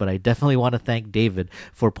message there, but I definitely want to thank David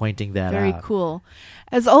for pointing that out. Very cool.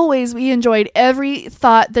 As always, we enjoyed every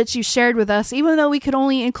thought that you shared with us, even though we could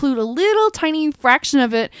only include a little tiny fraction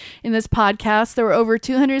of it in this podcast. There were over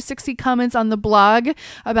 260 comments on the blog,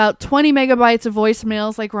 about 20 megabytes of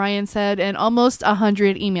voicemails, like Ryan said, and almost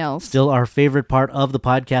 100 emails. Still, our favorite part of the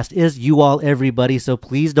podcast is you all, everybody, so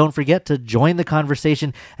please don't forget to join the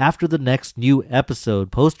conversation after the next new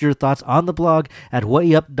episode. Post your thoughts on the blog at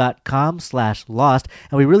hawaiiup.com/lost,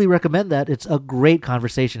 and we really recommend that. It's a great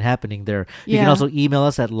conversation happening there. You can also email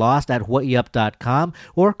us at lost@hawaiiup.com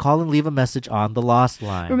or call and leave a message on the Lost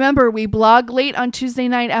line. Remember, we blog late on Tuesday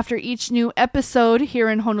night after each new episode here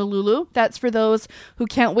in Honolulu. That's for those who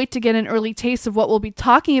can't wait to get an early taste of what we'll be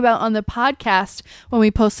talking about on the podcast when we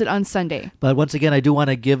post it on Sunday. But once again, I do want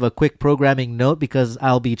to give a quick programming note because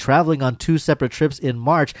I'll be traveling on 2 separate trips in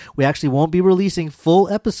March. We actually won't be releasing full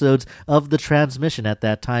episodes of the transmission at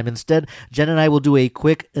that time. Instead, Jen and I will do a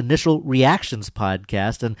quick initial reactions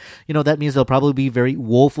podcast, and that means they'll probably be very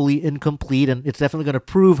woefully incomplete, and it's definitely going to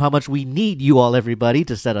prove how much we need you all, everybody,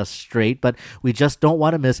 to set us straight, but we just don't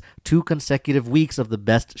want to miss 2 consecutive weeks of the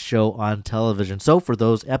best show on television. So for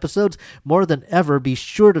those episodes, more than ever, be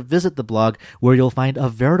sure to visit the blog where you'll find a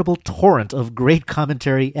veritable torrent of great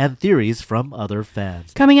commentary and theories from other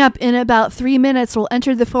fans. Coming up in about 3 minutes, we'll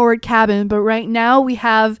enter the forward cabin, but right now we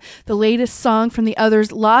have the latest song from the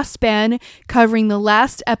Others Lost band covering the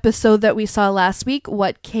last episode that we saw last week,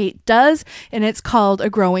 What Kate Does, and it's called A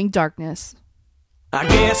Growing Darkness. I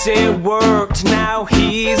guess it worked, now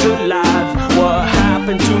he's alive. What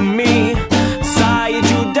happened to me? Sayed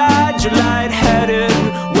you died, you're lightheaded.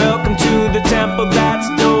 Welcome to the temple, that's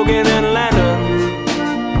Dogen and Lennon.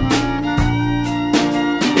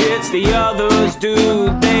 It's the others,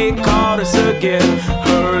 dude, they caught us again.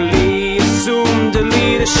 Hurley assumed a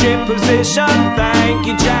leadership position. Thank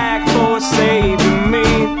you, Jack, for saving me.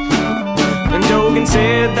 And Dogen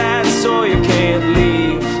said that Sawyer can't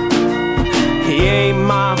leave. He ain't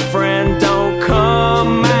my friend, don't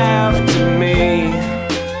come after me.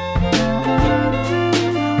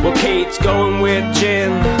 Well, Kate's going with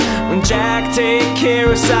Jen, and Jack take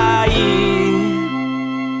care of Sayid.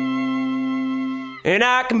 And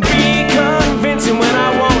I can be convincing when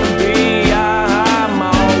I want to be. I'm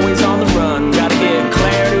always on the run, gotta get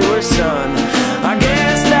Claire to her son. I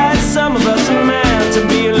guess that some of us are meant to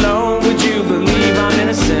be alone. Would you believe I'm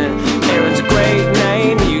innocent? Aaron's a great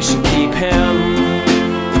name, you should keep him.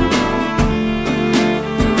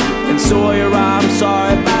 And Sawyer, I'm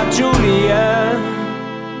sorry about Julia.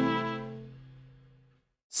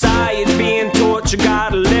 Sayid's being tortured,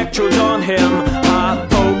 got electrodes on him. Hot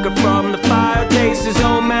poker from the fire, taste his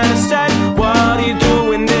own medicine. What are you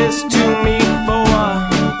doing this to me for?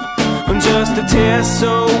 Just a test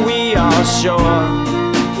so we are sure.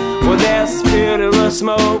 Well, there's a pit of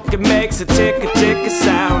smoke, it makes a tick-a-tick-a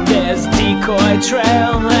sound. There's a decoy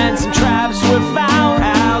trail and some traps were found.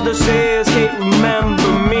 Aldo says, Kate,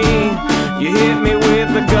 remember me. You hit me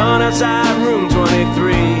with a gun outside room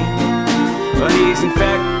 23. But he's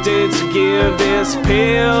infected, so give this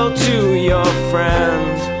pill to your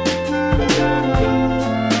friend.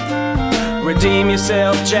 Redeem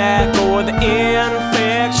yourself, Jack, or the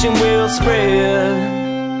infection will spread.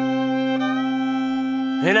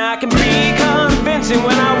 And I can be convincing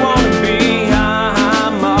when I want to be.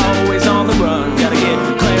 I'm always on the run, gotta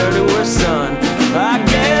get Claire to her son. I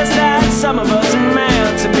guess that some of us are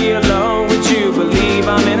meant to be alone. Would you believe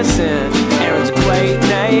I'm innocent? Aaron's a great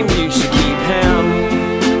name, you should keep him.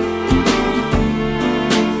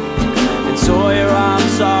 And Sawyer, I'm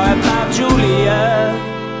sorry about Julia.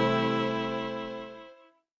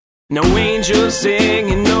 No angels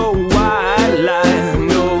singing, no white line,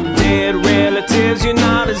 no dead relatives, you're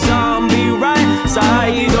not a zombie, right?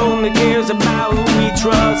 Sayid only cares about who he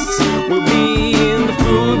trusts. We'll be in the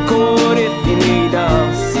food court if you need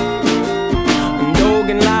us. And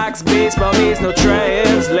Dogen likes baseball needs no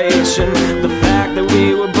translation. The fact that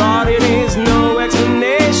we were brought in is no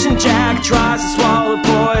explanation. Jack tries to swallow the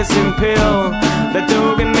poison pill that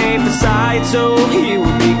Dogen made for Sayid so he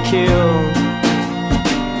would be killed.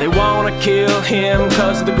 They wanna kill him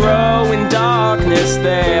cause of the growing darkness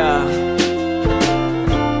there.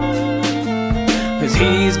 Cause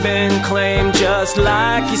He's been claimed just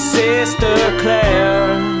like your sister Claire.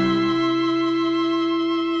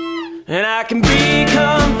 And I can be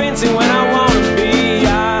convincing when I want to be.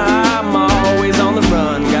 I'm always on the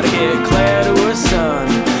run, gotta get Claire to her son.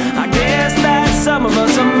 I guess that some of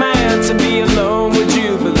us are meant to be alone. Would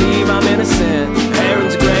you believe I'm innocent?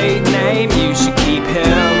 Aaron's a great name, you should keep him.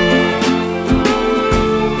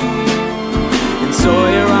 And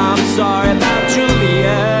Sawyer, I'm sorry about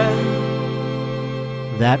Juliet.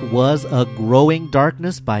 That was A Growing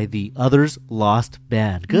Darkness by the Others Lost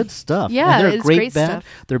Band. Good stuff. Yeah, and they're a it's great great band.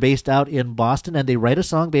 stuff. They're based out in Boston, and they write a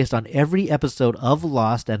song based on every episode of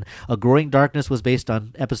Lost, and A Growing Darkness was based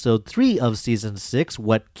on episode 3 of season 6,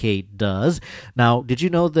 What Kate Does. Now, did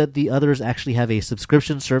you know that the Others actually have a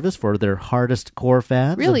subscription service for their hardest core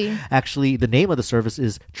fans? Really? And actually, the name of the service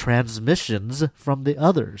is Transmissions from the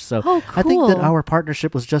Others. So Oh, I think that cool. our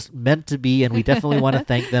partnership was just meant to be, and we definitely want to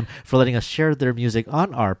thank them for letting us share their music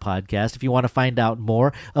on our podcast. If you want to find out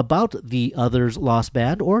more about the Others Lost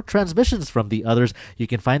Band or Transmissions from the Others, you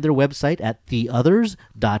can find their website at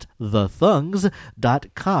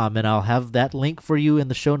theothers.thethungs.com, and I'll have that link for you in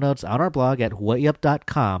the show notes on our blog at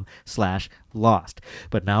hawaiiup.com/Lost.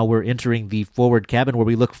 But now we're entering the forward cabin where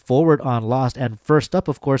we look forward on Lost, and first up,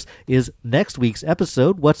 of course, is next week's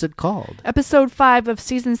episode. What's it called? Episode 5 of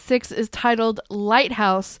Season 6 is titled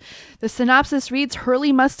Lighthouse. The synopsis reads,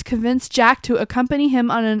 Hurley must convince Jack to accompany him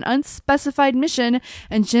on an unspecified mission,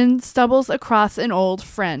 and Jin stumbles across an old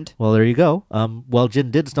friend. Well, there you go. Well, Jin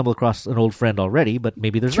did stumble across an old friend already, but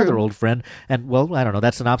maybe there's True. another old friend. And, well, I don't know.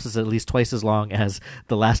 That synopsis is at least twice as long as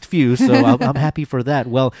the last few, so I'm happy for that.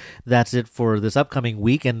 Well, that's it for this upcoming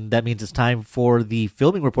week, and that means it's time for the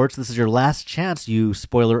filming reports. This is your last chance, you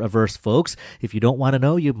spoiler-averse folks. If you don't want to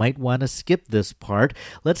know, you might want to skip this part.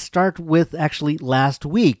 Let's start with actually last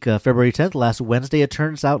week, February 10th, last Wednesday. It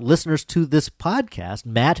turns out listeners to this podcast,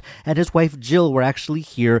 Matt and his wife Jill, were actually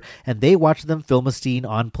here, and they watched them film a scene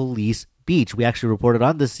on Police Beach. We actually reported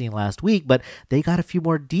on this scene last week, but they got a few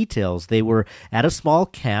more details. They were at a small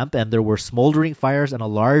camp, and there were smoldering fires and a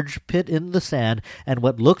large pit in the sand, and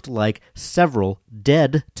what looked like several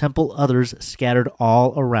dead Temple Others scattered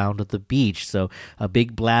all around the beach. So a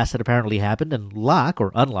big blast had apparently happened, and Locke,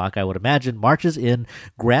 or Unlock, I would imagine, marches in,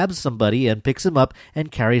 grabs somebody, and picks him up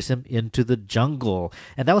and carries him into the jungle.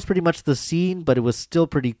 And that was pretty much the scene, but it was still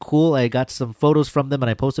pretty cool. I got some photos from them, and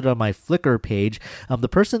I posted it on my Flickr page. The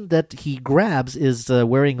person that he grabs is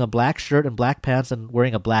wearing a black shirt and black pants and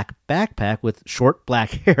wearing a black backpack with short black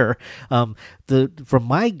hair. From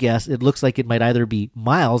my guess, it looks like it might either be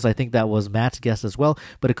Miles. I think that was Matt's guess as well,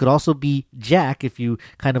 but it could also be Jack. If you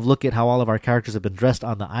kind of look at how all of our characters have been dressed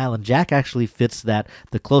on the island, Jack actually fits that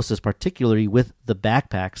the closest, particularly with the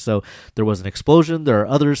backpack. So there was an explosion, there are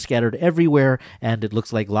others scattered everywhere, and it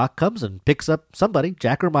looks like Locke comes and picks up somebody,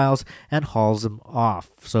 Jack or Miles, and hauls him off.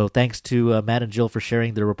 So thanks to Matt and Jill for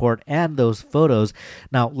sharing their report and those photos.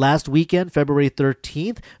 Now, last weekend, February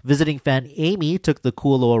 13th, visiting fan Amy took the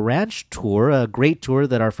Kualoa Ranch tour, a great tour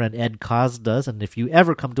that our friend Ed Kaz does. And if you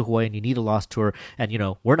ever come to Hawaii and you need a Lost tour, and, you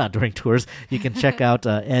know, we're not doing tours, you can check out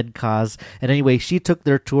Ed Kaz. And anyway, she took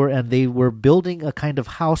their tour, and they were building a kind of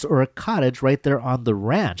house or a cottage right there on the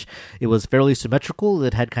ranch. It was fairly symmetrical.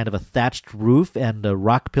 It had kind of a thatched roof and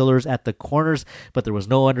rock pillars at the corners, but there was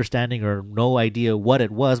no understanding or no idea what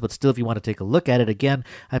it was. But still, if you want to take a look at it again,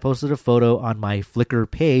 I posted a photo on my Flickr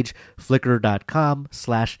page,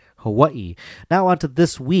 flickr.com/Hawaii. Now on to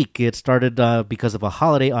this week. It started because of a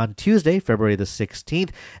holiday on Tuesday, February the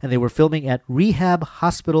 16th, and they were filming at Rehab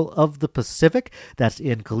Hospital of the Pacific. That's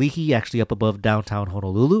in Kalihi, actually up above downtown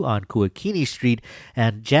Honolulu on Kuakini Street.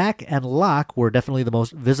 And Jack and Locke were definitely the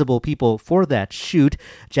most visible people for that shoot.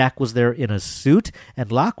 Jack was there in a suit,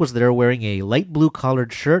 and Locke was there wearing a light blue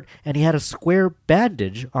collared shirt, and he had a square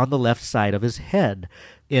bandage on the left side of his head.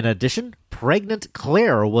 In addition, pregnant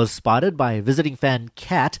Claire was spotted by visiting fan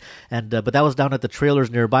Kat, and but that was down at the trailers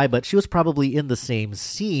nearby, but she was probably in the same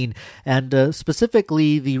scene. And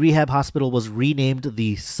specifically, the rehab hospital was renamed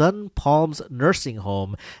the Sun Palms Nursing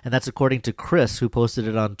Home, and that's according to Chris, who posted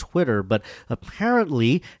it on Twitter. But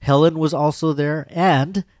apparently, Helen was also there,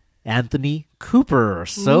 and Anthony Cooper.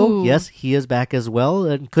 So, Ooh. yes, he is back as well.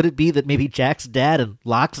 And could it be that maybe Jack's dad and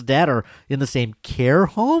Locke's dad are in the same care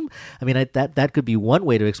home? I mean, that could be one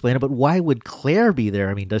way to explain it, but why would Claire be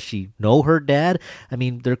there? I mean, does she know her dad? I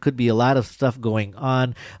mean, there could be a lot of stuff going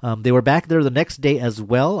on. They were back there the next day as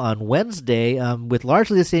well, on Wednesday, with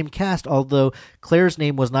largely the same cast, although Claire's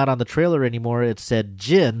name was not on the trailer anymore. It said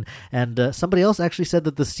Jin, and somebody else actually said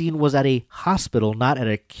that the scene was at a hospital, not at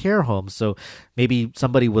a care home. So maybe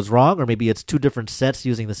somebody was wrong, or maybe it's 2 different sets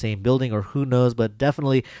using the same building, or who knows, but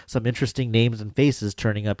definitely some interesting names and faces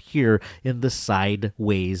turning up here in the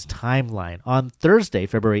Sideways timeline. On Thursday,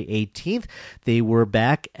 February 18th, they were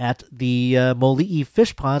back at the Moli'i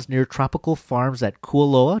fish ponds near Tropical Farms at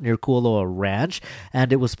Kualoa, near Kualoa Ranch,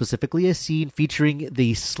 and it was specifically a scene featuring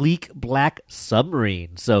the sleek black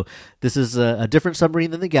submarine. So this is a different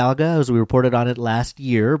submarine than the Galga, as we reported on it last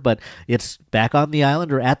year, but it's back on the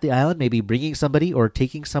island or at the island, maybe bringing somebody or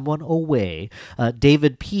taking someone away.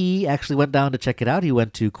 David P. actually went down to check it out. He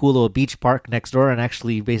went to Kualoa Beach Park next door and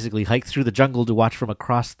actually basically hiked through the jungle to watch from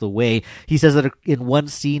across the way. He says that in one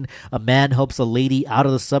scene, a man helps a lady out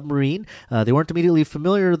of the submarine. They weren't immediately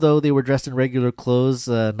familiar, though. They were dressed in regular clothes,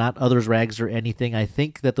 not others' rags or anything. I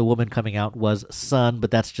think that the woman coming out was Sun, but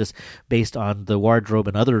that's just based on the wardrobe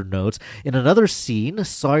and other notes. In another scene,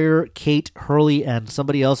 Sawyer, Kate, Hurley, and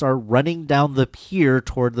somebody else are running down the pier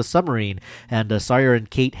toward the submarine. And Sawyer and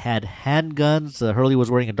Kate had handguns. Hurley was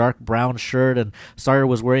wearing a dark brown shirt, and Sawyer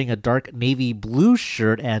was wearing a dark navy blue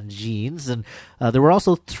shirt and jeans. And there were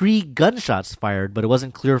also 3 gunshots fired, but it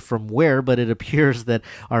wasn't clear from where, but it appears that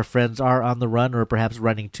our friends are on the run or perhaps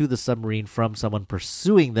running to the submarine from someone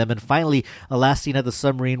pursuing them. And finally, a last scene at the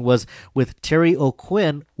submarine was with Terry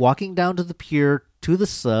O'Quinn walking down to the pier to the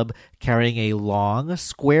sub, carrying a long,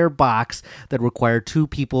 square box that required 2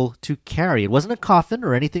 people to carry. It wasn't a coffin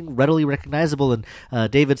or anything readily recognizable,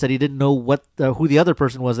 and David said he didn't know who the other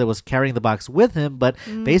person was that was carrying the box with him, but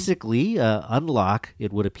basically, Unlock,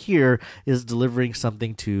 it would appear, is delivering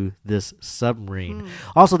something to this submarine.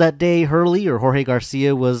 Also that day, Hurley, or Jorge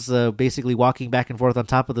Garcia, was basically walking back and forth on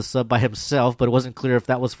top of the sub by himself, but it wasn't clear if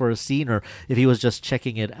that was for a scene or if he was just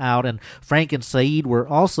checking it out. And Frank and Saeed were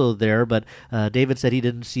also there, but David said he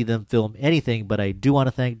didn't see them film anything, but I do want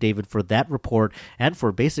to thank David for that report and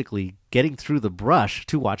for basically getting through the brush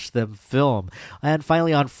to watch them film. And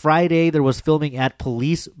finally, on Friday, there was filming at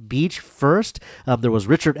Police Beach first. There was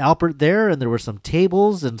Richard Alpert there, and there were some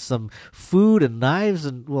tables and some food and knives.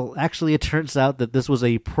 And, well, actually, it turns out that this was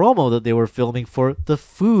a promo that they were filming for the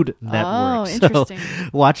Food Network. Oh, interesting. So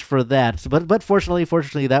watch for that. But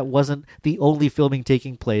fortunately, that wasn't the only filming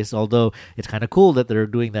taking place, although it's kind of cool that they're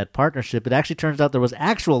doing that partnership. It actually turns out there was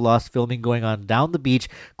actual lost filming going on down the beach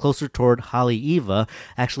closer toward Haleiwa.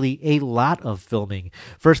 Actually, a lot of filming.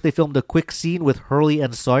 First, they filmed a quick scene with Hurley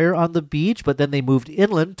and Sawyer on the beach, but then they moved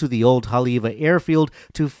inland to the old Haleiwa airfield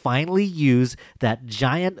to finally use that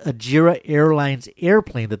giant Ajira Airlines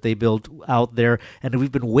airplane that they built out there, and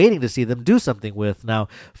we've been waiting to see them do something with. Now,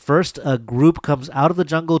 first, a group comes out of the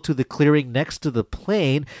jungle to the clearing next to the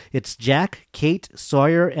plane. It's Jack, Kate,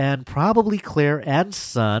 Sawyer, and probably Claire and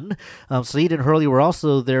Sun. Saeed and Hurley were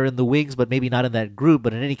also there in the wings, but maybe not in that group,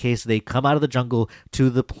 but in any case, they come out of the jungle to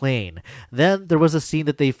the plane. Then there was a scene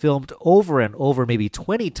that they filmed over and over, maybe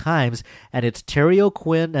 20 times, and it's Terry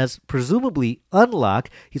O'Quinn as presumably Unlock.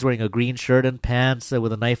 He's wearing a green shirt and pants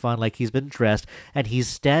with a knife on like he's been dressed, and he's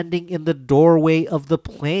standing in the doorway of the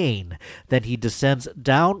plane. Then he descends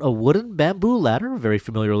down a wooden bamboo ladder, a very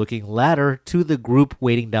familiar looking ladder, to the group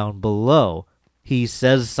waiting down below. He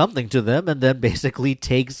says something to them and then basically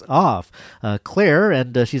takes off. Claire,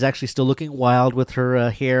 and she's actually still looking wild with her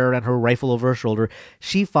hair and her rifle over her shoulder,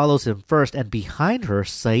 she follows him first, and behind her,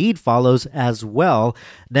 Saeed follows as well.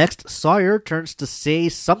 Next, Sawyer turns to say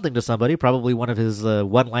something to somebody, probably one of his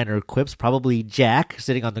one-liner quips, probably Jack,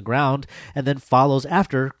 sitting on the ground, and then follows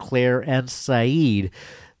after Claire and Saeed.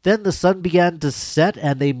 Then the sun began to set,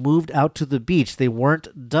 and they moved out to the beach. They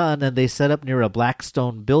weren't done, and they set up near a black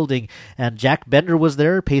stone building, and Jack Bender was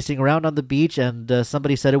there pacing around on the beach, and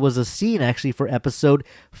somebody said it was a scene, actually, for episode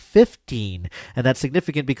 15. And that's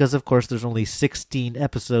significant because, of course, there's only 16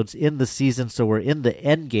 episodes in the season, so we're in the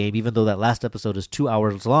end game, even though that last episode is 2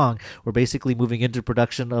 hours long. We're basically moving into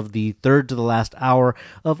production of the third to the last hour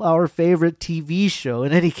of our favorite TV show.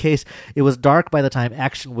 In any case, it was dark by the time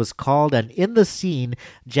action was called, and in the scene,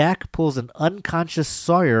 Jack pulls an unconscious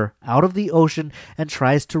Sawyer out of the ocean and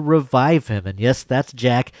tries to revive him. And yes, that's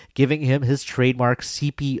Jack giving him his trademark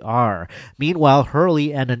CPR. Meanwhile,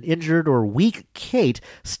 Hurley and an injured or weak Kate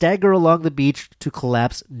stagger along the beach to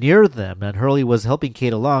collapse near them. And Hurley was helping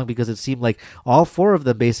Kate along because it seemed like all 4 of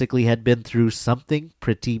them basically had been through something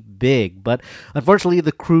pretty big. But unfortunately,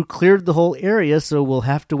 the crew cleared the whole area, so we'll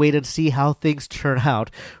have to wait and see how things turn out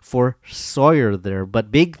for Sawyer there.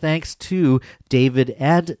 But big thanks to David,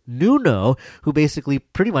 and Nuno, who basically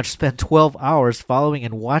pretty much spent 12 hours following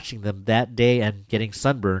and watching them that day and getting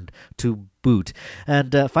sunburned to boot.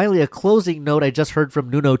 And finally, a closing note. I just heard from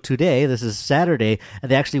Nuno today. This is Saturday, and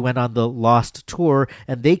they actually went on the Lost tour,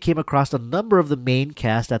 and they came across a number of the main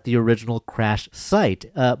cast at the original Crash site.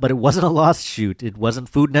 But it wasn't a Lost shoot. It wasn't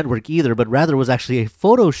Food Network either, but rather was actually a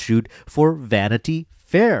photo shoot for Vanity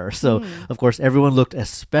Fair. So, of course, everyone looked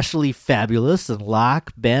especially fabulous, and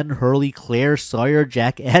Locke, Ben, Hurley, Claire, Sawyer,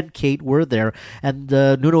 Jack, and Kate were there, and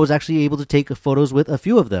Nuno was actually able to take photos with a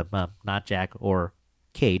few of them. Not Jack or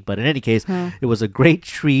Kate, but in any case, it was a great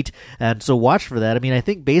treat, and so watch for that. I mean, I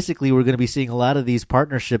think basically we're going to be seeing a lot of these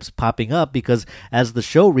partnerships popping up, because as the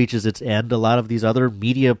show reaches its end, a lot of these other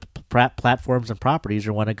media platforms and properties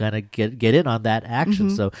are want to kind of get in on that action.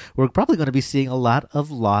 So we're probably going to be seeing a lot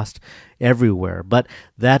of Lost everywhere. But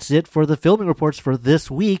that's it for the filming reports for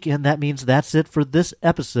this week, and that means that's it for this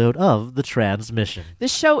episode of The Transmission.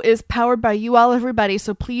 This show is powered by you all, everybody,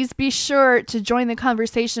 so please be sure to join the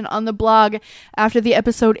conversation on the blog after the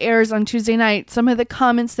episode airs on Tuesday night. Some of the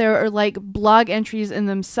comments there are like blog entries in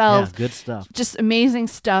themselves. Yeah, good stuff. Just amazing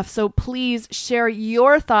stuff. So please share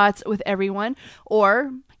your thoughts with everyone,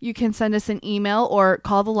 or you can send us an email or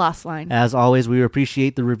call the Lost Line. As always, we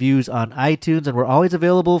appreciate the reviews on iTunes, and we're always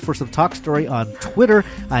available for some Talk Story on Twitter.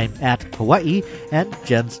 I'm at Hawaii, and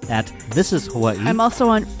Jen's at Mrs. Hawaii. I'm also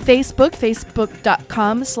on Facebook,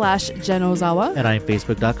 facebook.com/Jen Ozawa. And I'm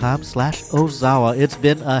facebook.com/Ozawa. It's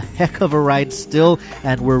been a heck of a ride still,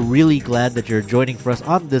 and we're really glad that you're joining for us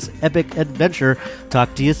on this epic adventure.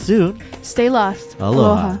 Talk to you soon. Stay lost.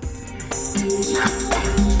 Aloha.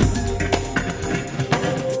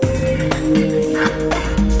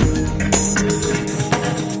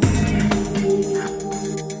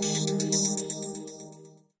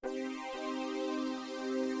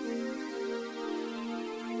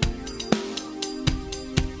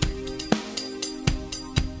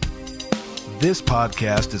 This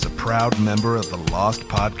podcast is a proud member of the Lost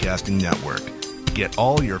Podcasting Network. Get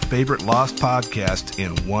all your favorite Lost podcasts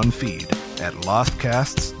in one feed at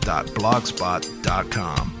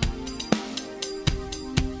lostcasts.blogspot.com.